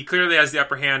 he clearly has the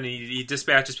upper hand, and he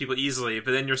dispatches people easily,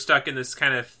 but then you're stuck in this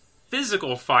kind of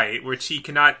physical fight, which he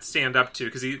cannot stand up to,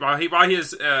 because while he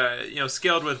is,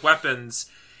 skilled with weapons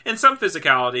and some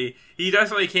physicality, he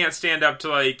definitely can't stand up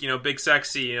to, Big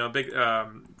Sexy, big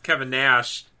Kevin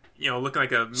Nash, looking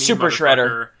like a mean super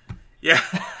shredder. Yeah,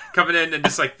 coming in and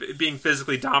just being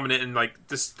physically dominant and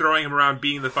just throwing him around,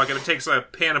 beating the fuck up. It takes a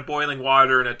pan of boiling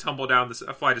water and a tumble down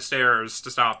a flight of stairs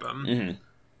to stop him. Mm-hmm.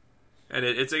 And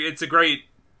it's a great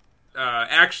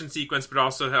action sequence, but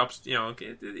also helps.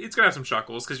 It's gonna have some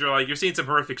chuckles because you're seeing some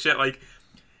horrific shit.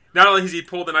 Not only has he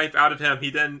pulled the knife out of him, he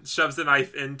then shoves the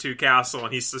knife into Castle,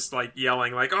 and he's just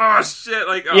yelling oh shit,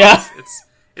 oh, yeah.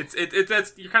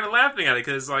 It's you're kind of laughing at it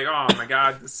because oh my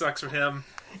god, this sucks for him.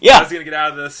 Yeah, how's he gonna get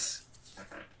out of this?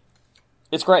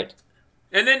 It's great.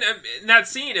 And then in that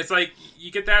scene, it's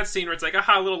you get that scene where it's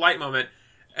aha, a little light moment,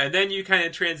 and then you kind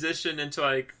of transition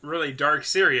into really dark,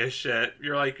 serious shit.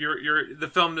 You're the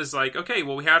film is okay,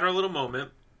 well, we had our little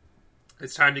moment.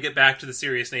 It's time to get back to the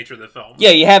serious nature of the film. Yeah,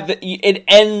 you have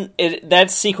that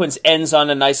sequence ends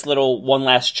on a nice little one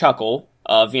last chuckle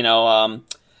of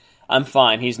I'm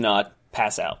fine, he's not,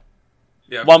 pass out.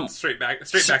 Yeah, One, straight back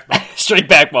bump. straight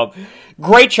back bump.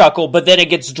 Great chuckle, but then it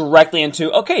gets directly into,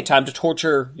 okay, time to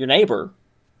torture your neighbor.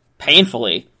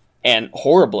 Painfully and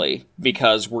horribly,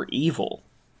 because we're evil.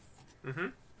 Mm-hmm.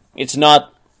 It's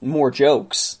not more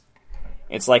jokes.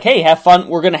 It's like, hey, have fun.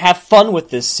 We're going to have fun with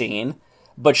this scene,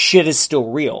 but shit is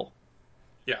still real.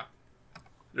 Yeah.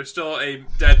 There's still a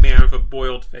dead man with a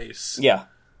boiled face. Yeah.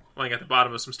 Lying at the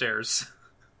bottom of some stairs.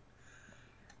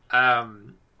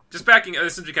 Just backing up,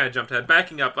 since we kind of jumped ahead,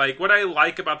 backing up, like, what I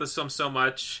like about this film so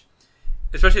much,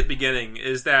 especially at the beginning,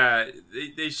 is that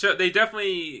they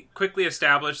definitely quickly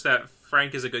establish that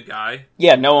Frank is a good guy.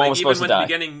 Yeah, no one was supposed to die.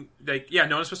 Even when the beginning,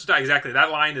 no one's supposed to die. Exactly,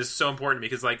 that line is so important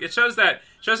because, like, it shows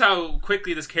how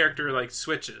quickly this character, like,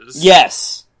 switches.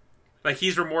 Yes. Like,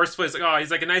 he's remorseful. He's like, oh, he's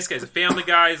like a nice guy. He's a family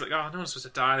guy. He's like, oh, no one's supposed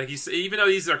to die. Like, even though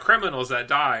these are criminals that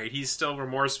died, he's still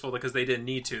remorseful because they didn't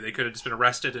need to. They could have just been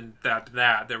arrested and that.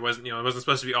 There wasn't, it wasn't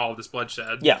supposed to be all of this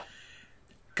bloodshed. Yeah.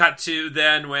 Cut to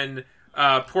then when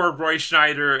poor Roy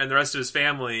Schneider and the rest of his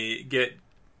family get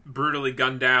brutally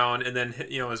gunned down, and then,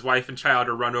 his wife and child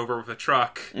are run over with a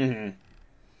truck.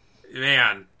 Mm-hmm.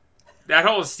 Man, that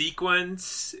whole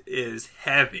sequence is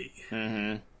heavy.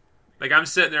 Mm-hmm. Like, I'm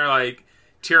sitting there, like,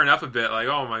 tearing up a bit, like,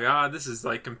 oh my god, this is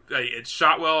like it's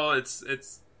shot well,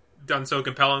 it's done so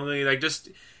compellingly. Like, just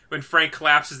when Frank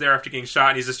collapses there after getting shot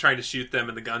and he's just trying to shoot them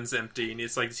and the gun's empty, and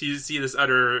it's like you see this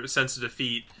utter sense of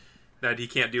defeat that he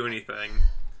can't do anything.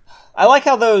 I like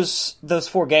how those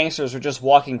four gangsters are just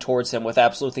walking towards him with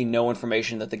absolutely no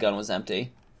information that the gun was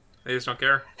empty. They just don't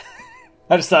care.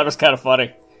 I just thought it was kind of funny.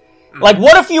 Mm-hmm. Like,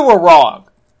 what if you were wrong?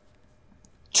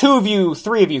 2 of you,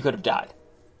 3 of you could have died.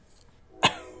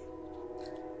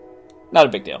 Not a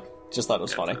big deal. Just thought it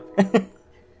was funny.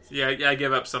 Yeah, I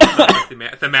give up some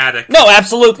thematic. No,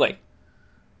 absolutely.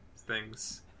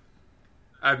 Things.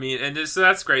 I mean, and so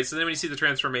that's great. So then when you see the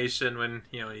transformation, when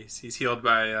he's healed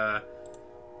by a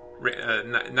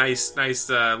nice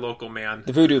local man,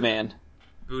 the voodoo man.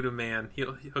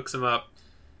 He hooks him up,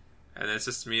 and it's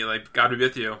just me like, God be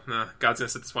with you. God's gonna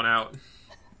set this one out.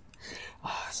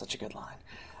 Oh, such a good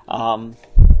line.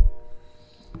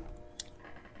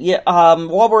 Yeah,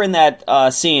 while we're in that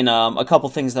scene, a couple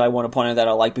things that I want to point out that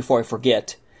I like before I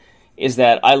forget is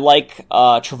that I like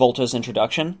Travolta's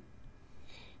introduction.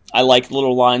 I like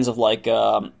little lines of like,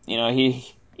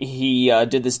 he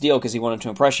did this deal because he wanted to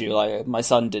impress you. Like, my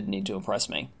son didn't need to impress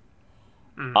me.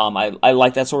 Mm. I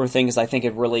like that sort of thing because I think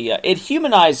it really it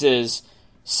humanizes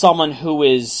someone who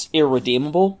is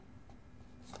irredeemable.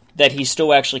 That he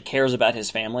still actually cares about his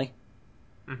family.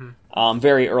 Mm-hmm.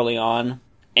 Very early on.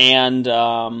 And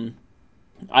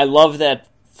I love that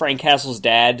Frank Castle's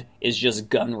dad is just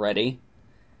gun ready.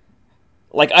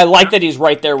 Like, I like that he's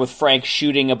right there with Frank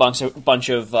shooting a bunch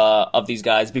of these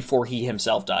guys before he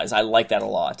himself dies. I like that a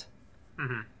lot.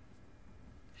 Mm-hmm.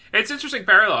 It's an interesting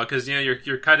parallel because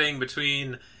you're cutting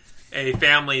between a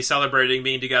family celebrating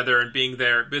being together and being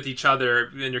there with each other,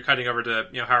 and you're cutting over to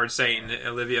Howard Saint and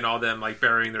Olivia and all them like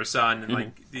burying their son and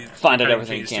like find out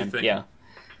everything you can. Yeah.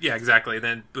 Yeah, exactly.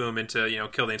 Then boom into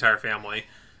kill the entire family.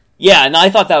 Yeah, and I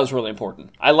thought that was really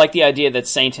important. I like the idea that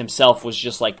Saint himself was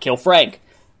just like kill Frank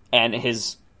and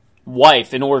his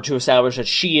wife in order to establish that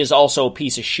she is also a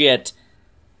piece of shit.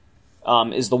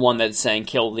 Is the one that's saying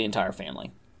kill the entire family.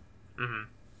 Mm-hmm.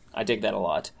 I dig that a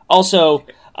lot. Also,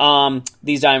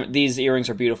 these earrings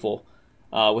are beautiful.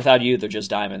 Without you, they're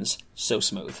just diamonds. So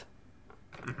smooth.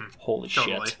 Mm-hmm. Holy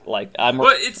shit. Like, I'm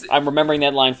remembering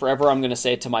that line forever. I'm going to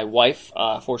say it to my wife.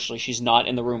 Fortunately, she's not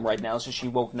in the room right now, so she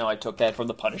won't know I took that from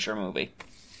the Punisher movie.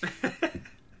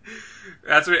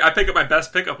 That's what I pick up my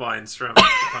best pickup lines from the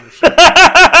Punisher.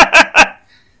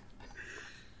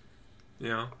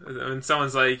 When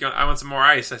someone's like, I want some more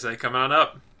ice, I say, come on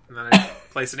up. And then I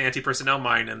place an anti-personnel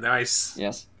mine in the ice.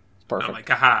 Yes. It's perfect. And I'm like,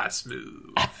 haha,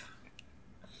 smooth.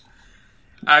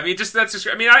 I mean,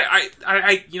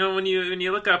 I when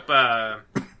you look up,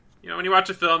 when you watch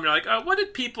a film, you're like, oh, what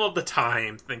did people of the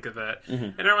time think of it? Mm-hmm.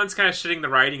 And everyone's kind of shitting the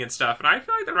writing and stuff, and I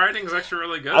feel like the writing is actually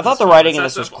really good. I thought the writing in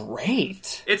this was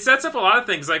great. It sets up a lot of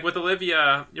things, like with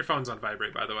Olivia. Your phone's on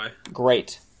vibrate, by the way.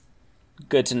 Great.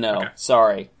 Good to know. Okay.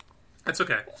 Sorry. That's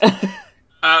okay.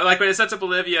 Like when it sets up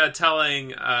Olivia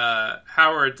telling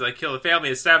Howard to kill the family,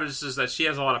 it establishes that she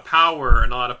has a lot of power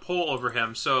and a lot of pull over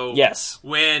him. So yes,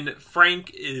 when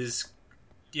Frank is,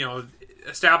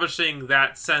 establishing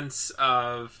that sense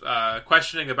of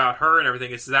questioning about her and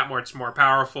everything, it's that much more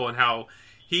powerful, and how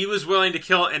he was willing to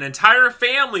kill an entire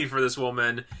family for this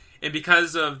woman. And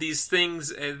because of these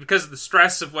things, because of the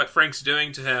stress of what Frank's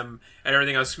doing to him and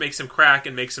everything else, makes him crack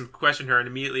and makes him question her and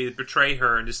immediately betray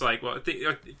her and just like, well,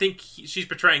 think she's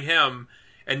betraying him.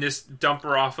 and just dump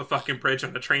her off a fucking bridge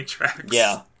on the train tracks.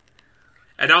 Yeah.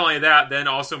 And not only that, then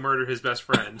also murder his best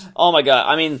friend. Oh my god!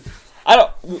 I mean,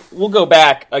 we'll go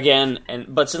back again,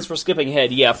 but since we're skipping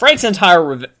ahead, yeah, Frank's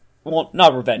entire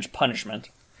not revenge, punishment.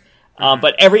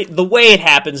 But the way it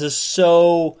happens is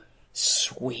so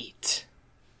sweet.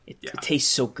 It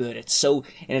tastes so good. It's so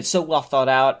well thought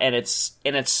out, and it's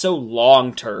so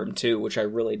long term too, which I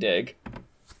really dig.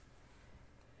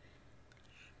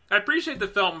 I appreciate the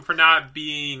film for not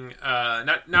being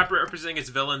not representing its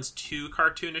villains too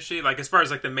cartoonishly. Like as far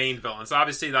as like the main villains,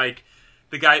 obviously like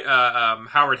the guy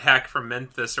Howard Heck from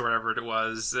Memphis or whatever it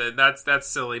was. That's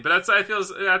silly, but I feel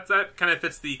that kind of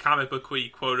fits the comic book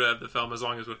quota of the film as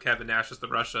long as with Kevin Nash as the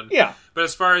Russian. Yeah. But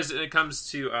as far as it comes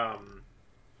to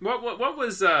what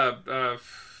was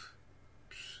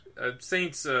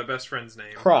Saint's best friend's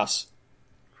name? Cross.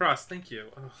 Thank you.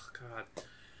 Oh God.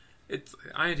 It's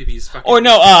IMDb's fucking. Or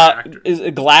no, is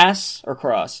it Glass or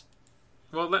Cross?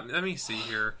 Well, let me see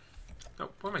here. Oh,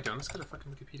 what am I doing? Let's go to fucking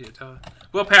Wikipedia.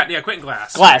 Well, Quentin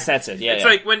Glass. Glass, that's it. Yeah, it's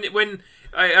like when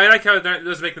I like how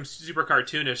those make them super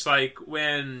cartoonish. Like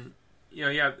when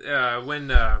when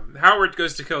Howard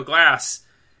goes to kill Glass,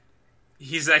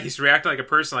 he's reacting like a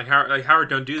person. Like Howard,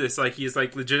 don't do this. Like he's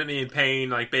like legitimately in pain,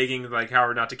 like begging like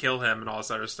Howard not to kill him and all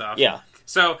this other stuff. Yeah.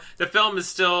 So the film is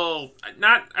still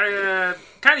not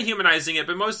kind of humanizing it,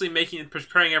 but mostly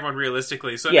portraying everyone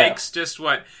realistically. So it makes just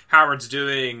what Howard's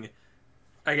doing,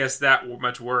 I guess, that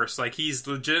much worse. Like he's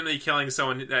legitimately killing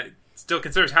someone that still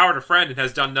considers Howard a friend and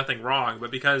has done nothing wrong,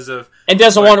 but because of and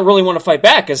doesn't really want to fight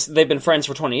back because they've been friends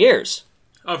for 20 years.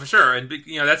 Oh, for sure, and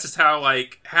that's just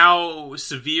how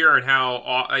severe and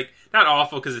how not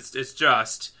awful because it's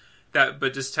just that,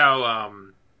 but just how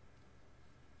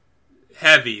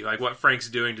heavy, like what Frank's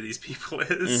doing to these people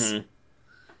is. Mm-hmm.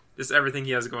 Just everything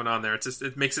he has going on there.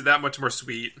 It makes it that much more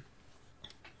sweet.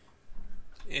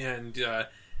 And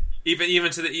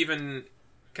even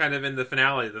kind of in the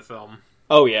finale of the film.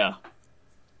 Oh yeah.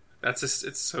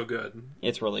 It's so good.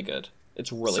 It's really good.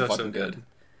 It's really fucking good.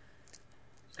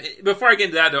 Before I get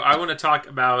into that though, I want to talk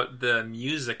about the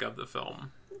music of the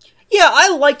film. Yeah, I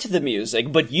liked the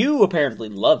music, but you apparently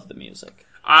loved the music.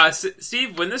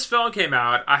 Steve, when this film came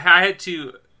out, I had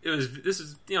to. This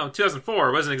is 2004.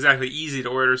 It wasn't exactly easy to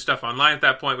order stuff online at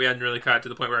that point. We hadn't really got to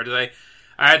the point where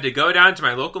I had to go down to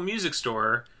my local music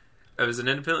store. It was an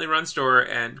independently run store,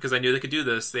 and because I knew they could do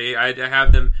this, I had to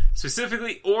have them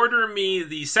specifically order me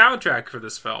the soundtrack for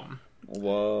this film.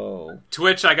 Whoa! To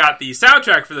which I got the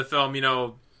soundtrack for the film.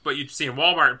 What you'd see in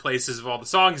Walmart and places of all the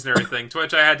songs and everything. To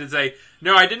which I had to say,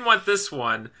 no, I didn't want this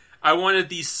one. I wanted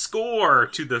the score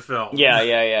to the film.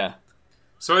 Yeah.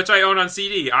 So which I own on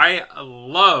CD. I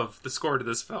love the score to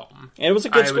this film. And it was a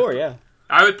good score, yeah.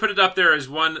 I would put it up there as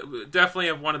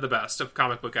definitely one of the best of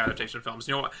comic book adaptation films.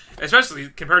 Especially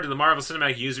compared to the Marvel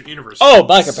Cinematic Universe. Oh,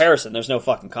 by comparison, there's no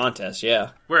fucking contest,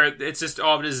 yeah. Where it's just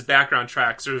all of it is background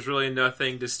tracks. There's really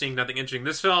nothing distinct, nothing interesting.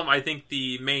 This film, I think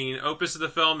the main opus of the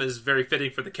film is very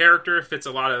fitting for the character. It fits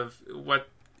a lot of what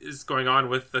is going on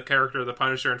with the character of the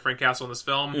Punisher and Frank Castle in this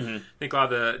film. Mm-hmm. I think a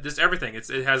lot of just everything. It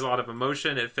has a lot of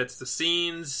emotion. It fits the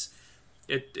scenes.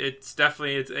 It's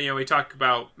definitely we talked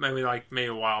about maybe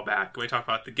a while back when we talked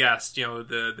about The Guest.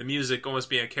 The music almost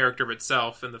being a character of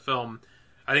itself in the film.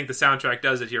 I think the soundtrack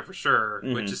does it here for sure,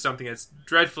 mm-hmm. which is something that's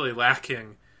dreadfully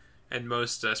lacking in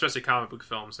most, especially comic book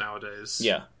films nowadays.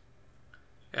 Yeah.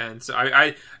 And so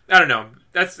I don't know.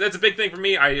 That's a big thing for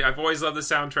me. I've always loved the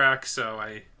soundtrack, so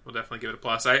I will definitely give it a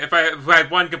plus. If I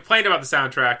have one complaint about the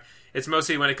soundtrack, it's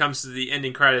mostly when it comes to the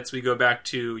ending credits. We go back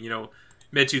to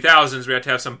mid-2000s. We have to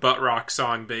have some butt rock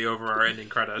song be over our ending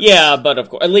credits. Yeah, but of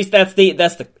course, at least that's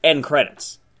the end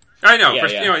credits. I know.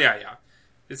 Yeah.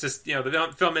 It's just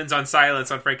the film ends on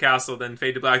silence on Frank Castle, then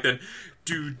fade to black, then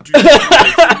you'll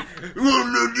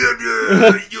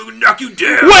knock you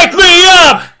down. Wake me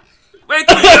up! Wake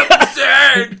me up,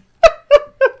 Sam!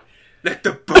 Let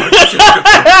the bugs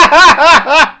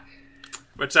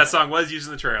which that song was used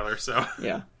in the trailer, so.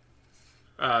 Yeah.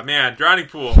 Man, Drowning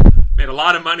Pool made a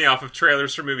lot of money off of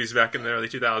trailers for movies back in the early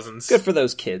 2000s. Good for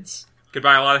those kids. Could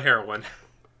buy a lot of heroin.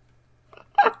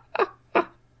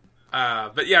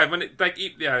 But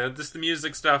yeah, just the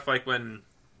music stuff, like when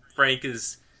Frank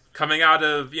is coming out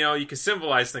of, you can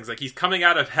symbolize things, like he's coming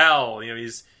out of hell,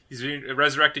 he's being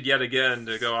resurrected yet again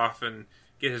to go off and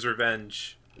get his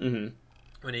revenge. Mm-hmm.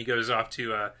 When he goes off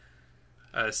to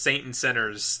Saint and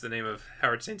Sinners, the name of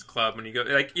Howard Saint's club. When he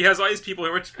he has all these people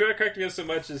who, which correct me so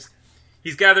much, is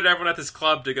he's gathered everyone at this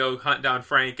club to go hunt down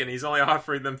Frank, and he's only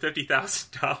offering them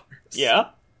 $50,000. Yeah.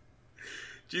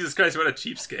 Jesus Christ, what a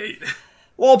cheapskate.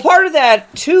 Well, part of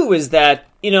that too is that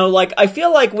I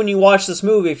feel like when you watch this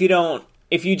movie, if you don't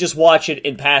if you just watch it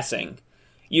in passing,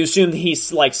 you assume that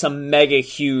he's like some mega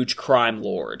huge crime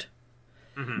lord.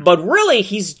 Mm-hmm. But really,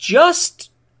 he's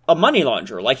just a money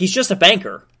launderer. Like, he's just a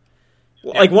banker.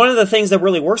 Yeah. Like, one of the things that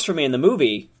really works for me in the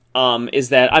movie is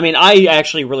that, I mean, I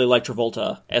actually really like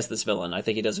Travolta as this villain. I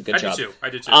think he does a good job. I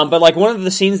do too. But, like, one of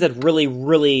the scenes that really,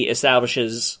 really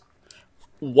establishes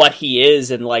what he is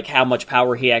and, like, how much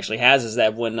power he actually has is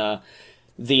that when I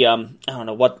don't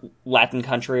know, what Latin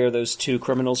country are those two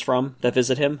criminals from that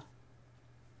visit him?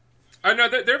 Oh, no,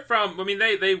 they're from, I mean,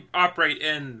 they operate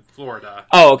in Florida.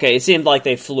 Oh, okay. It seemed like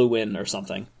they flew in or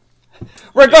something.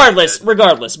 Regardless,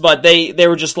 but they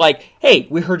were just like, hey,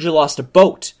 we heard you lost a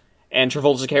boat. And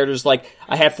Travolta's character's like,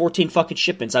 I had 14 fucking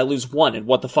shipments, I lose one, and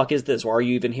what the fuck is this? Why are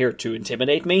you even here, to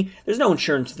intimidate me? There's no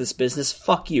insurance to this business,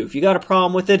 fuck you. If you got a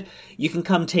problem with it, you can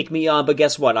come take me on, but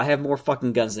guess what? I have more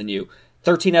fucking guns than you.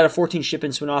 13 out of 14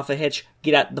 shipments went off a hitch,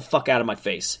 get the fuck out of my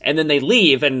face. And then they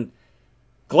leave, and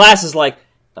Glass is like,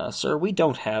 sir, we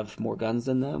don't have more guns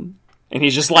than them. And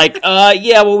he's just like,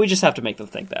 yeah, well, we just have to make them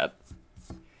think that.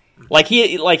 Like,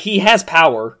 he has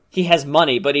power, he has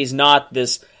money, but he's not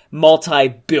this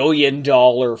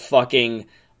multi-billion-dollar fucking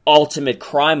ultimate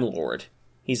crime lord.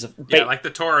 He's like the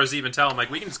Toros even tell him, like,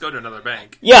 we can just go to another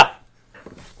bank. Yeah,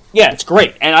 it's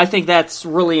great, and I think that's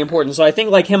really important. So I think,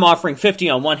 like, him offering 50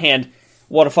 on one hand,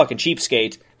 what a fucking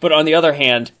cheapskate, but on the other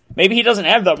hand, maybe he doesn't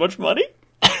have that much money.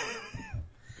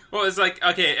 Well, it's like,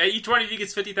 okay, each one of you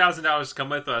gets $50,000 to come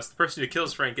with us. The person who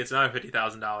kills Frank gets another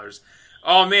 $50,000.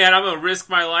 Oh man, I'm gonna risk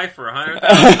my life for $100,000.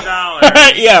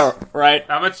 Yeah, right.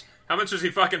 How much was he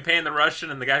fucking paying the Russian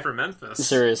and the guy from Memphis?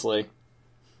 Seriously.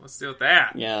 Let's deal with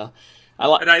that. Yeah. I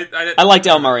liked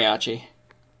El Mariachi.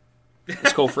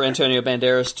 It's cool for Antonio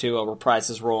Banderas to reprise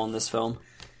his role in this film.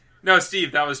 No,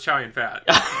 Steve, that was Chow Yun-Fat.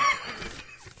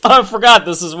 I forgot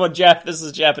this is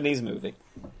a Japanese movie.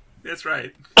 That's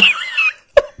right.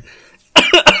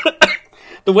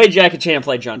 The way Jackie Chan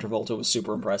played John Travolta was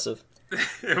super impressive.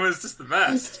 It was just the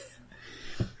best.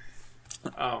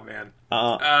 Oh man.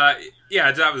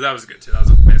 Yeah, that was good too. That was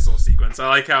a nice little sequence. I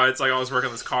like how it's like always working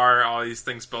on this car, all these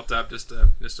things built up just to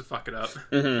fuck it up.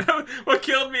 Mm-hmm. What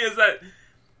killed me is that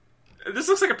this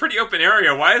looks like a pretty open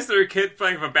area. Why is there a kid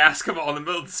playing with a basketball in the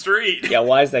middle of the street? Yeah,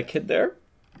 why is that kid there?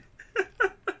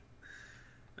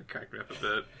 That cracked me up a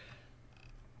bit.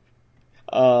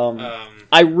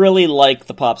 I really like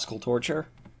the popsicle torture.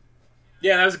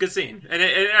 Yeah, that was a good scene, and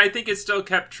I think it still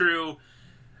kept true.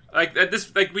 Like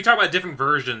this, like we talk about different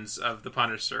versions of the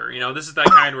Punisher. You know, this is that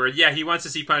kind where he wants to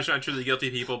see punishment on truly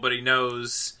guilty people, but he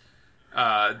knows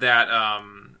that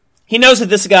he knows that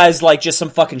this guy's like just some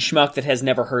fucking schmuck that has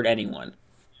never hurt anyone.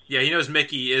 Yeah, he knows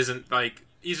Mickey isn't like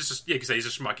he's just you can say he's a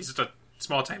schmuck. He's just a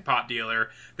small time pot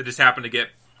dealer that just happened to get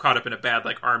caught up in a bad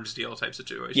like arms deal type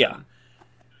situation. Yeah.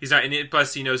 He's not, and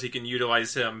plus he knows he can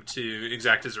utilize him to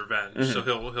exact his revenge. Mm-hmm. So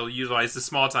he'll utilize the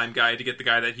small time guy to get the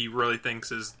guy that he really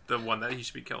thinks is the one that he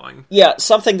should be killing. Yeah,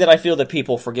 something that I feel that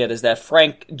people forget is that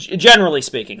Frank, generally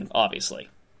speaking, obviously,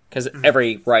 because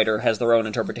every writer has their own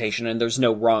interpretation and there's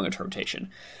no wrong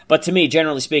interpretation. But to me,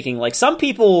 generally speaking, like some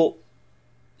people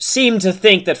seem to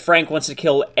think that Frank wants to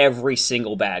kill every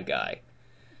single bad guy,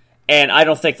 and I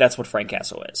don't think that's what Frank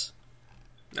Castle is.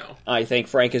 No. I think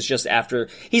Frank is just after...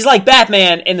 He's like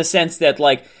Batman in the sense that,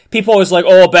 like, people always like,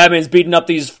 oh, Batman's beating up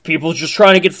these people just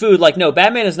trying to get food. Like, no,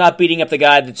 Batman is not beating up the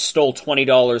guy that stole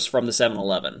 $20 from the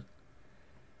 7-Eleven.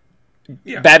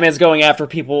 Yeah. Batman's going after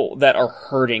people that are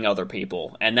hurting other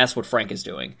people, and that's what Frank is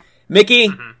doing. Mickey,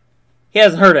 he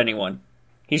hasn't hurt anyone.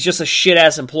 He's just a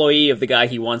shit-ass employee of the guy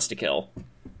he wants to kill.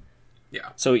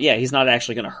 Yeah. So, yeah, he's not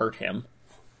actually going to hurt him.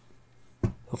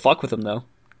 He'll fuck with him, though.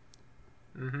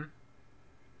 Mm-hmm.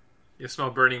 You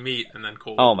smell burning meat and then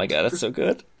cold. Oh my god, that's so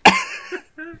good.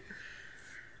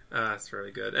 That's really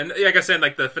good. And like I said,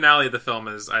 like the finale of the film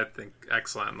is, I think,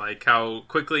 excellent. Like how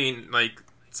quickly, like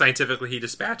scientifically, he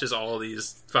dispatches all of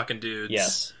these fucking dudes.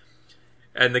 Yes.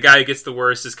 And the guy who gets the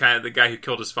worst is kind of the guy who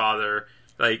killed his father.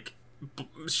 Like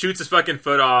shoots his fucking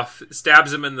foot off,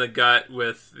 stabs him in the gut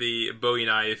with the Bowie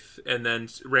knife, and then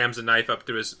rams a knife up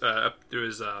through his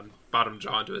bottom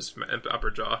jaw into his upper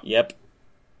jaw. Yep.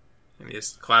 And he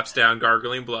just claps down,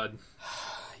 gargling blood.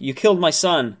 You killed my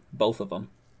son. Both of them.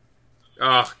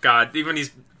 Oh, God. Even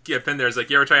he's in there, it's like,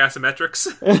 you ever try asymmetrics?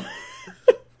 You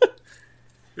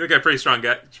look at a pretty strong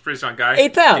guy.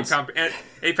 8 pounds.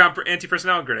 8 pound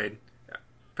anti-personnel grenade.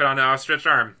 Put on an outstretched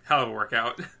arm. Hell of a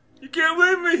workout. You can't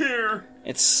leave me here.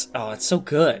 It's so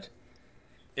good.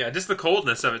 Yeah, just the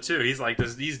coldness of it, too. He's like,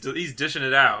 he's dishing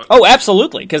it out. Oh,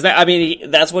 absolutely. Because,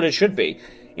 that's what it should be.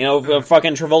 You know, if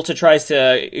fucking Travolta tries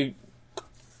to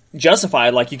justify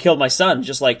it, like, you killed my son,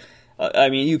 just like,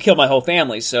 you killed my whole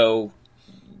family, so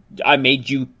I made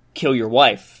you kill your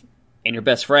wife and your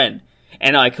best friend,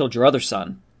 and I killed your other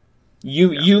son.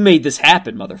 You made this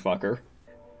happen, motherfucker.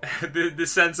 the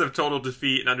sense of total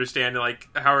defeat and understanding, like,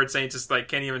 Howard Saint just, like,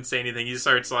 can't even say anything. He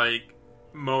starts, like,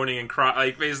 moaning and crying.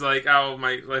 Like, he's like, oh,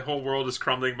 my whole world is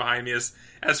crumbling behind me as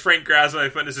Frank grabs my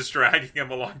foot and is just dragging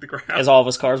him along the ground. As all of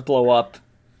his cars blow up.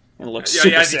 And it looks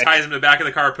super as sick. he ties him to the back of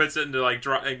the car, puts it into, like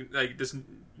this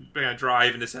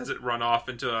drive, and just has it run off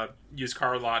into a used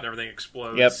car lot, and everything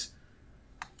explodes. Yep.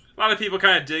 A lot of people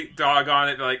kind of dog on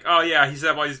it, like, oh yeah, he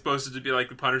said, well, he's supposed to be like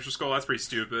the Punisher skull. That's pretty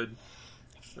stupid.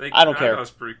 Like, I don't care. That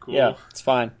was pretty cool. Yeah, it's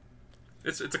fine.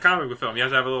 It's a comic book film. You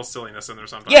have to have a little silliness in there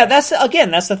sometimes. Yeah, that's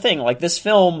the thing. Like, this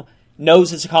film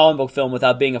knows it's a comic book film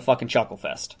without being a fucking chuckle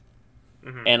fest.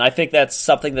 Mm-hmm. And I think that's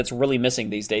something that's really missing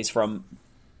these days from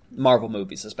Marvel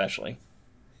movies, especially.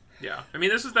 Yeah. I mean,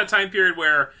 this was that time period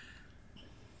where,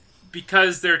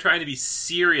 because they're trying to be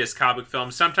serious comic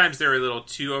films, sometimes they're a little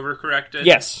too overcorrected.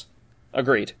 Yes.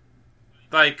 Agreed.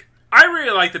 Like, I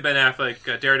really like the Ben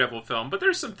Affleck Daredevil film, but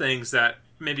there's some things that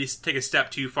maybe take a step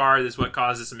too far. That's what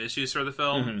causes some issues for the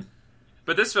film. Mm-hmm.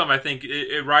 But this film, I think,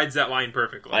 it rides that line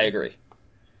perfectly. I agree.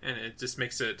 And it just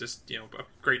makes it just, a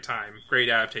great time, great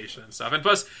adaptation and stuff. And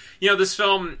plus, this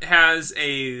film has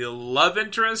a love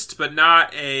interest, but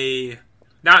not in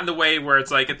the way where it's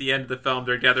like at the end of the film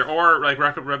they're together, or like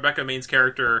Rebecca Main's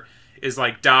character is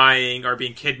like dying or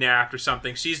being kidnapped or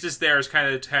something. She's just there as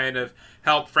kind of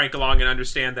help Frank along and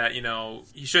understand that,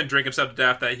 he shouldn't drink himself to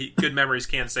death, that good memories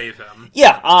can save him.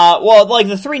 Yeah, well, like,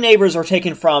 the three neighbors are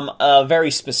taken from a very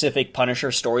specific Punisher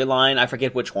storyline. I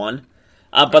forget which one.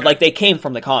 But, like, they came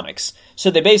from the comics.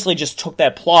 So they basically just took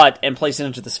that plot and placed it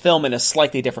into this film in a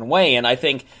slightly different way. And I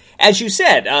think, as you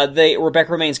said,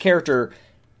 Rebecca Romijn's character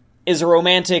is a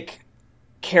romantic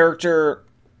character,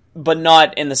 but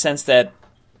not in the sense that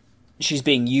she's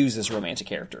being used as a romantic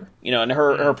character. And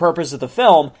her purpose of the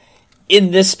film,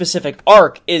 in this specific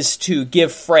arc, is to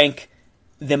give Frank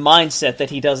the mindset that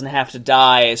he doesn't have to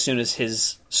die as soon as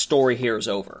his story here is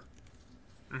over.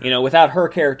 Mm-hmm. Without her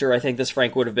character, I think this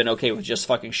Frank would have been okay with just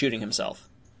fucking shooting himself.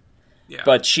 Yeah.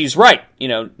 But she's right.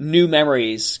 New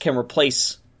memories can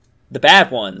replace the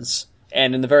bad ones,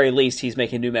 and in the very least, he's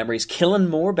making new memories, killing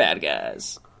more bad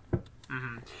guys.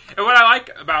 Mm-hmm. And what I like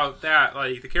about that,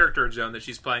 like, the character Joan that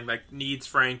she's playing, like, needs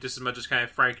Frank just as much as kind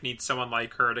of Frank needs someone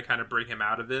like her to kind of bring him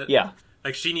out of it. Yeah.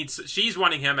 Like, she's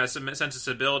wanting him as a sense of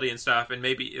stability and stuff, and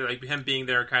maybe, like, him being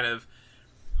there kind of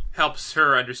helps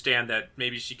her understand that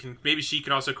maybe she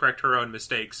can also correct her own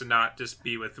mistakes and not just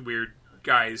be with weird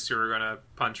guys who are going to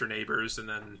punch her neighbors and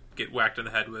then get whacked in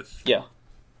the head with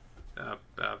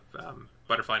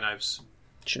butterfly knives.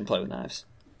 Shouldn't play with knives.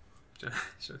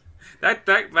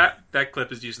 That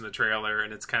clip is used in the trailer,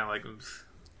 and it's kind of like,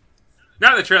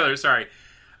 not in the trailer. Sorry,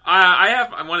 I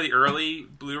have one of the early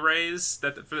Blu-rays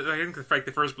I think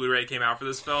the first Blu-ray came out for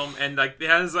this film, and like it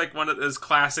has like one of those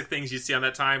classic things you see on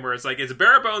that time where it's like it's a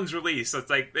bare bones release. So it's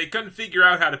like they couldn't figure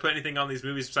out how to put anything on these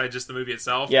movies besides just the movie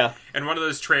itself. Yeah, and one of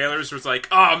those trailers was like,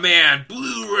 oh man,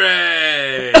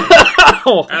 Blu-ray, and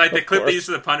like the clip they used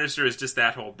for the Punisher is just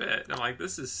that whole bit. And I'm like,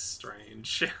 this is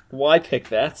strange. Why pick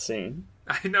that scene?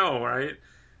 I know, right?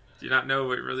 Do you not know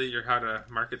how to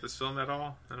market this film at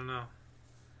all? I don't know.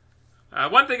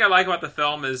 One thing I like about the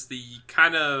film is the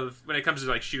kind of, when it comes to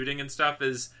like shooting and stuff,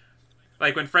 is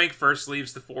like when Frank first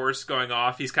leaves the force going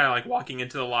off, he's kind of like walking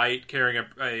into the light carrying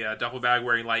a duffel bag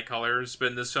wearing light colors, but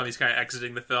in this film he's kind of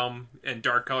exiting the film in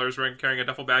dark colors carrying a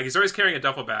duffel bag. He's always carrying a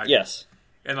duffel bag. Yes.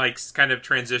 And like kind of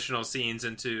transitional scenes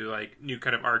into like new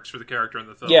kind of arcs for the character in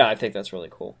the film. Yeah, I think that's really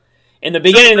cool. In the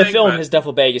beginning of the film, his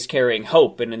duffel bag is carrying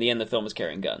hope, and in the end of the film is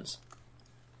carrying guns.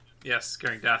 Yes,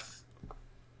 carrying death.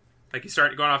 Like he's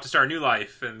going off to start a new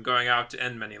life and going out to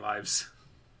end many lives.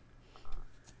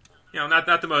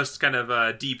 Not the most kind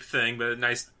of deep thing, but a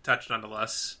nice touch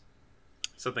nonetheless.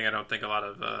 Something I don't think a lot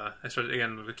of, especially,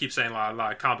 again, we keep saying a lot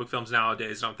of comic book films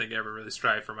nowadays, I don't think they ever really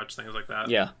strive for much things like that.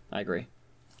 Yeah, I agree.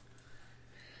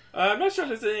 I'm not sure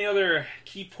if there's any other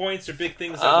key points or big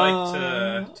things I'd like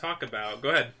to talk about. Go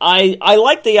ahead. I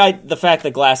like the fact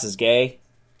that Glass is gay.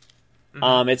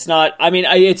 Mm-hmm. It's not,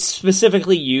 it's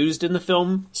specifically used in the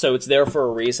film, so it's there for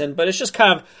a reason, but it's just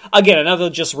kind of, again, another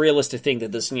just realistic thing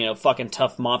that this, fucking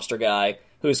tough mobster guy,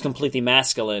 who is completely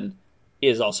masculine,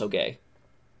 is also gay.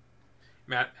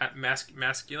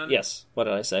 Masculine? Yes. What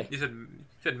did I say? You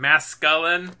said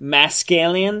masculine?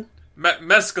 Masculine?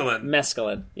 Mescaline.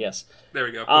 Mescaline, yes. There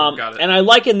we go. Cool, got it. And I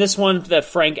like in this one that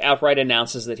Frank outright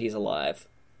announces that he's alive.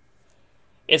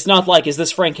 It's not like, is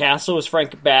this Frank Castle? Is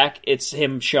Frank back? It's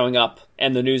him showing up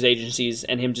and the news agencies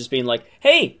and him just being like,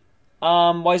 hey,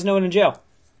 why is no one in jail?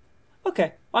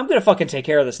 Okay, I'm gonna fucking take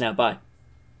care of this now, bye.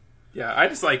 Yeah, I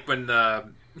just like when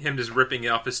him just ripping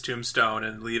off his tombstone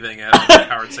and leaving it. Like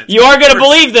Howard Saint. You are going to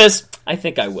believe this. I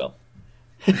think I will.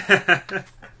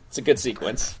 It's a good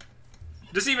sequence.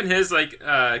 Just even his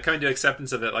coming to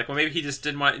acceptance of it. Like, well, maybe he just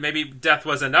didn't want. Maybe death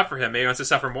wasn't enough for him. Maybe he wants to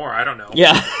suffer more. I don't know.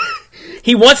 Yeah,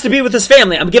 he wants to be with his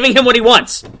family. I'm giving him what he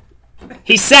wants.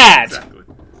 He's sad. Exactly.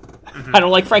 I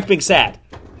don't like Frank being sad.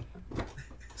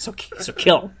 So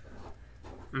kill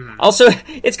him. Also,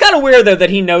 it's kind of weird, though, that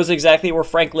he knows exactly where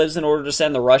Frank lives in order to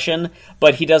send the Russian,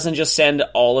 but he doesn't just send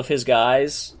all of his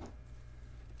guys.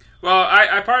 Well,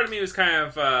 I part of me was kind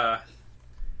of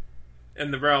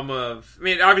in the realm of... I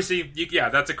mean, obviously,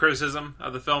 that's a criticism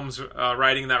of the film's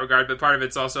writing in that regard, but part of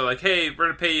it's also like, hey, we're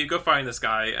going to pay you, go find this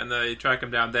guy, and they track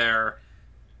him down there.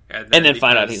 And then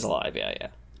find out he's alive, yeah.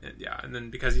 Yeah, and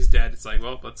then because he's dead, it's like,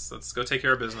 well, let's go take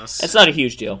care of business. It's not a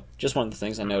huge deal. Just one of the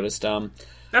things I noticed.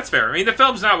 That's fair. I mean, the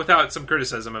film's not without some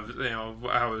criticism of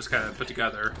how it was kind of put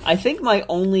together. I think my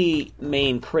only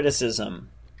main criticism,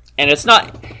 and it's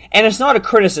not a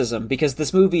criticism because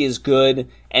this movie is good,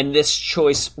 and this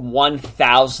choice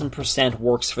 1,000%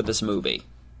 works for this movie.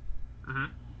 Mm-hmm.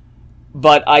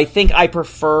 But I think I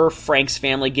prefer Frank's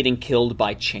family getting killed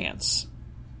by chance.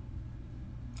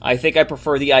 I think I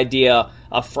prefer the idea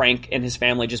of Frank and his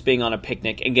family just being on a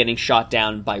picnic and getting shot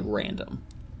down by random.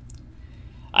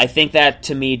 I think that,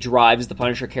 to me, drives the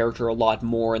Punisher character a lot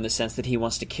more in the sense that he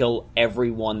wants to kill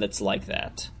everyone that's like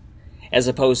that, as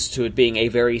opposed to it being a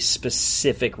very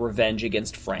specific revenge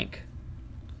against Frank.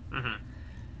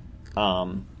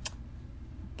 Mm-hmm.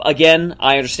 Again,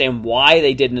 I understand why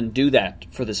they didn't do that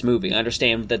for this movie. I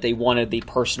understand that they wanted the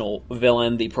personal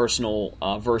villain, the personal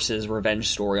versus revenge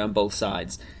story on both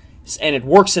sides. And it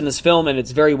works in this film, and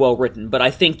it's very well written, but I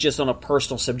think just on a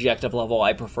personal, subjective level,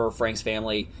 I prefer Frank's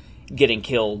family getting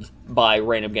killed by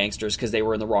random gangsters because they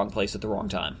were in the wrong place at the wrong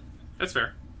time. That's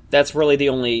fair. That's really the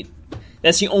only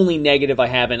negative I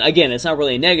have. And again, it's not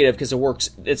really a negative because it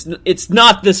works. It's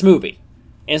not this movie.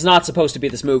 And it's not supposed to be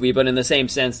this movie, but in the same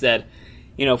sense that,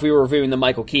 if we were reviewing the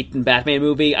Michael Keaton Batman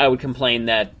movie, I would complain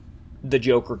that the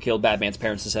Joker killed Batman's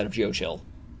parents instead of Joe Chill.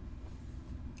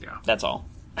 Yeah. That's all.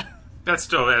 That's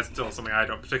still something I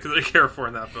don't particularly care for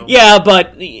in that film. Yeah,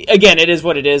 but again, it is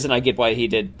what it is, and I get why he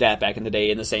did that back in the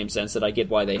day in the same sense that I get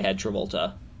why they had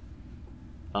Travolta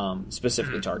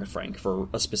specifically target Frank for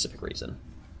a specific reason.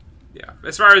 Yeah.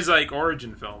 As far as,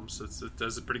 origin films, it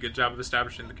does a pretty good job of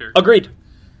establishing the character. Agreed.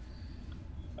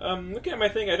 Looking at my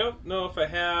thing, I don't know if I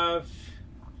have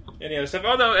any other stuff.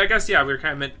 Although, I guess, we were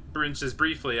kind of mentioning this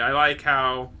briefly. I like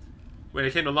how... when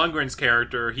it came to Lundgren's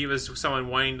character, he was someone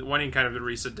wanting kind of the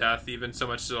recent death, even so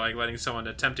much to letting someone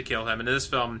attempt to kill him. And in this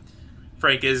film,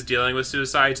 Frank is dealing with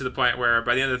suicide to the point where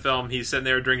by the end of the film, he's sitting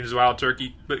there drinking his wild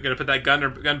turkey, but going to put that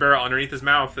gun barrel underneath his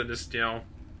mouth and just kill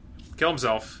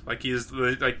himself. Like he's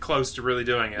close to really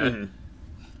doing it. Mm-hmm.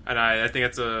 And I think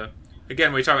it's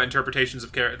again, when we talk about interpretations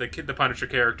of the Punisher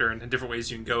character and different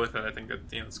ways you can go with it, I think that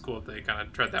it's cool that they kind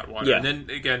of tread that water. Yeah. And then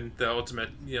again, the ultimate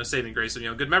saving grace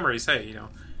of good memories. Hey, you don't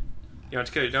have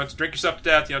to kill. You don't have to drink yourself to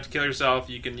death. You don't have to kill yourself.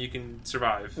 You can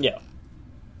survive. Yeah.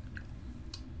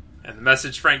 And the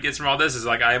message Frank gets from all this is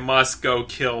I must go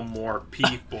kill more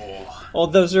people. Well,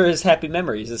 those are his happy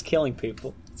memories, is killing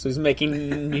people. So he's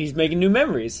making new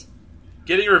memories.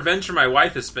 Getting revenge for my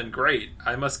wife has been great.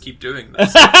 I must keep doing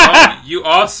this. Oh, you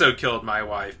also killed my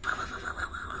wife.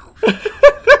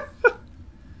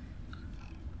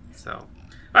 So,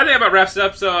 I think that about wraps it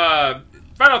up. So,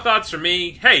 final thoughts from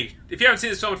me. Hey, if you haven't seen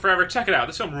this film in forever, check it out.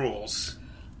 This film rules.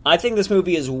 I think this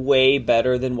movie is way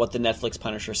better than what the Netflix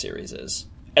Punisher series is.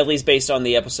 At least based on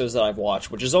the episodes that I've watched,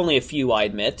 which is only a few, I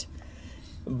admit.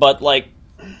 But,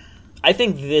 I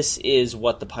think this is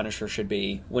what the Punisher should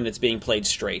be when it's being played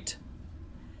straight.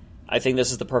 I think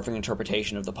this is the perfect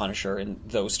interpretation of the Punisher in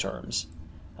those terms.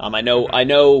 I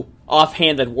know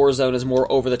offhand that Warzone is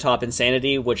more over-the-top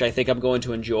insanity, which I think I'm going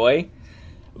to enjoy.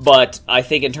 But I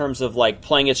think in terms of,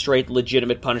 playing it straight,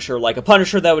 legitimate Punisher, like a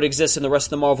Punisher that would exist in the rest of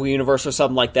the Marvel Universe or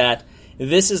something like that,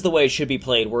 this is the way it should be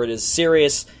played, where it is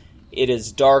serious, it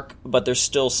is dark, but there's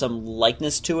still some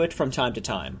likeness to it from time to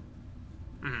time.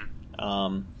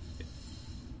 Mm-hmm.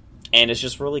 And it's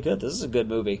just really good. This is a good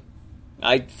movie.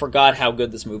 I forgot how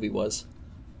good this movie was.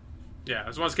 Yeah, it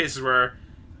was one of those cases where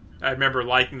I remember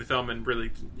liking the film and really,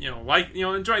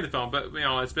 enjoying the film, but,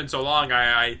 it's been so long,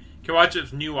 I can watch it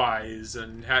with new eyes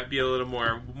and be a little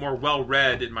more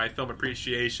well-read in my film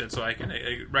appreciation so I can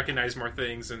recognize more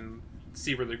things and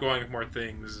see where they're going with more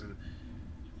things. And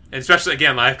especially,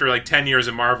 again, after 10 years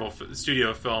of Marvel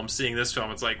studio films, seeing this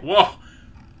film, it's whoa!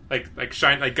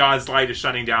 God's light is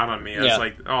shining down on me.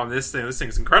 It's oh, this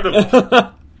thing's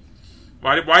incredible.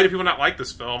 Why do people not like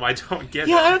this film? I don't get it.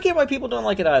 Yeah, I don't get why people don't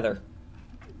like it either.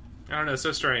 I don't know, it's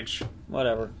so strange.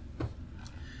 Whatever.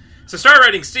 So star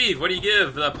rating, Steve, what do you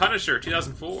give The Punisher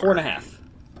 2004? 4.5.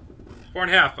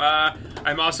 4.5.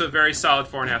 I'm also very solid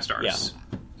 4.5 stars. Yeah.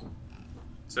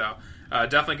 So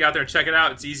definitely get out there and check it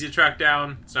out. It's easy to track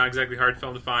down. It's not exactly a hard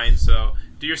film to find. So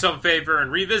do yourself a favor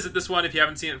and revisit this one if you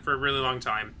haven't seen it for a really long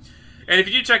time. And if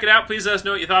you do check it out, please let us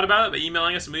know what you thought about it by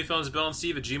emailing us at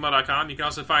moviefilmsbillandsteve@gmail.com. You can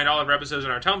also find all of our episodes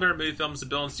on our Tumblr,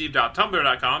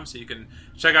 moviefilmsbillandsteve.tumblr.com, so you can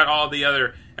check out all the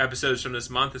other episodes from this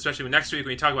month, especially next week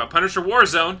when we talk about Punisher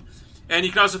Warzone. And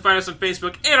you can also find us on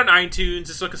Facebook and on iTunes.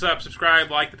 Just look us up, subscribe,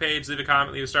 like the page, leave a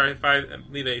comment, leave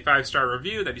a 5-star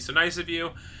review. That'd be so nice of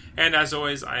you. And as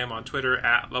always, I am on Twitter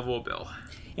at LevelWillBill.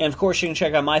 And of course, you can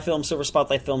check out my film,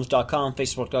 SilverSpotlightFilms.com,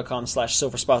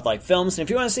 Facebook.com/SilverSpotlightFilms. And if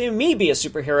you want to see me be a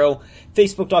superhero,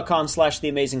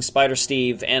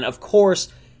 Facebook.com/TheAmazingSpiderSteve. And of course,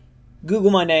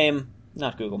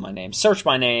 search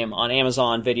my name on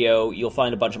Amazon Video. You'll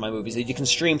find a bunch of my movies that you can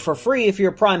stream for free if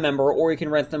you're a Prime member, or you can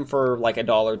rent them for like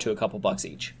 $1 to a couple bucks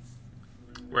each.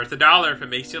 Worth $1 if it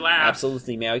makes you laugh.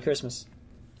 Absolutely. Merry Christmas.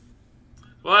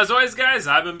 Well, as always, guys,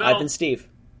 I've been Bill. I've been Steve.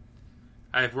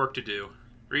 I have work to do.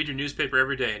 Read your newspaper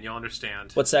every day and you'll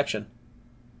understand. What section?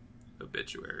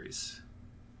 Obituaries.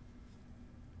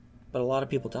 But a lot of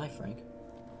people die, Frank.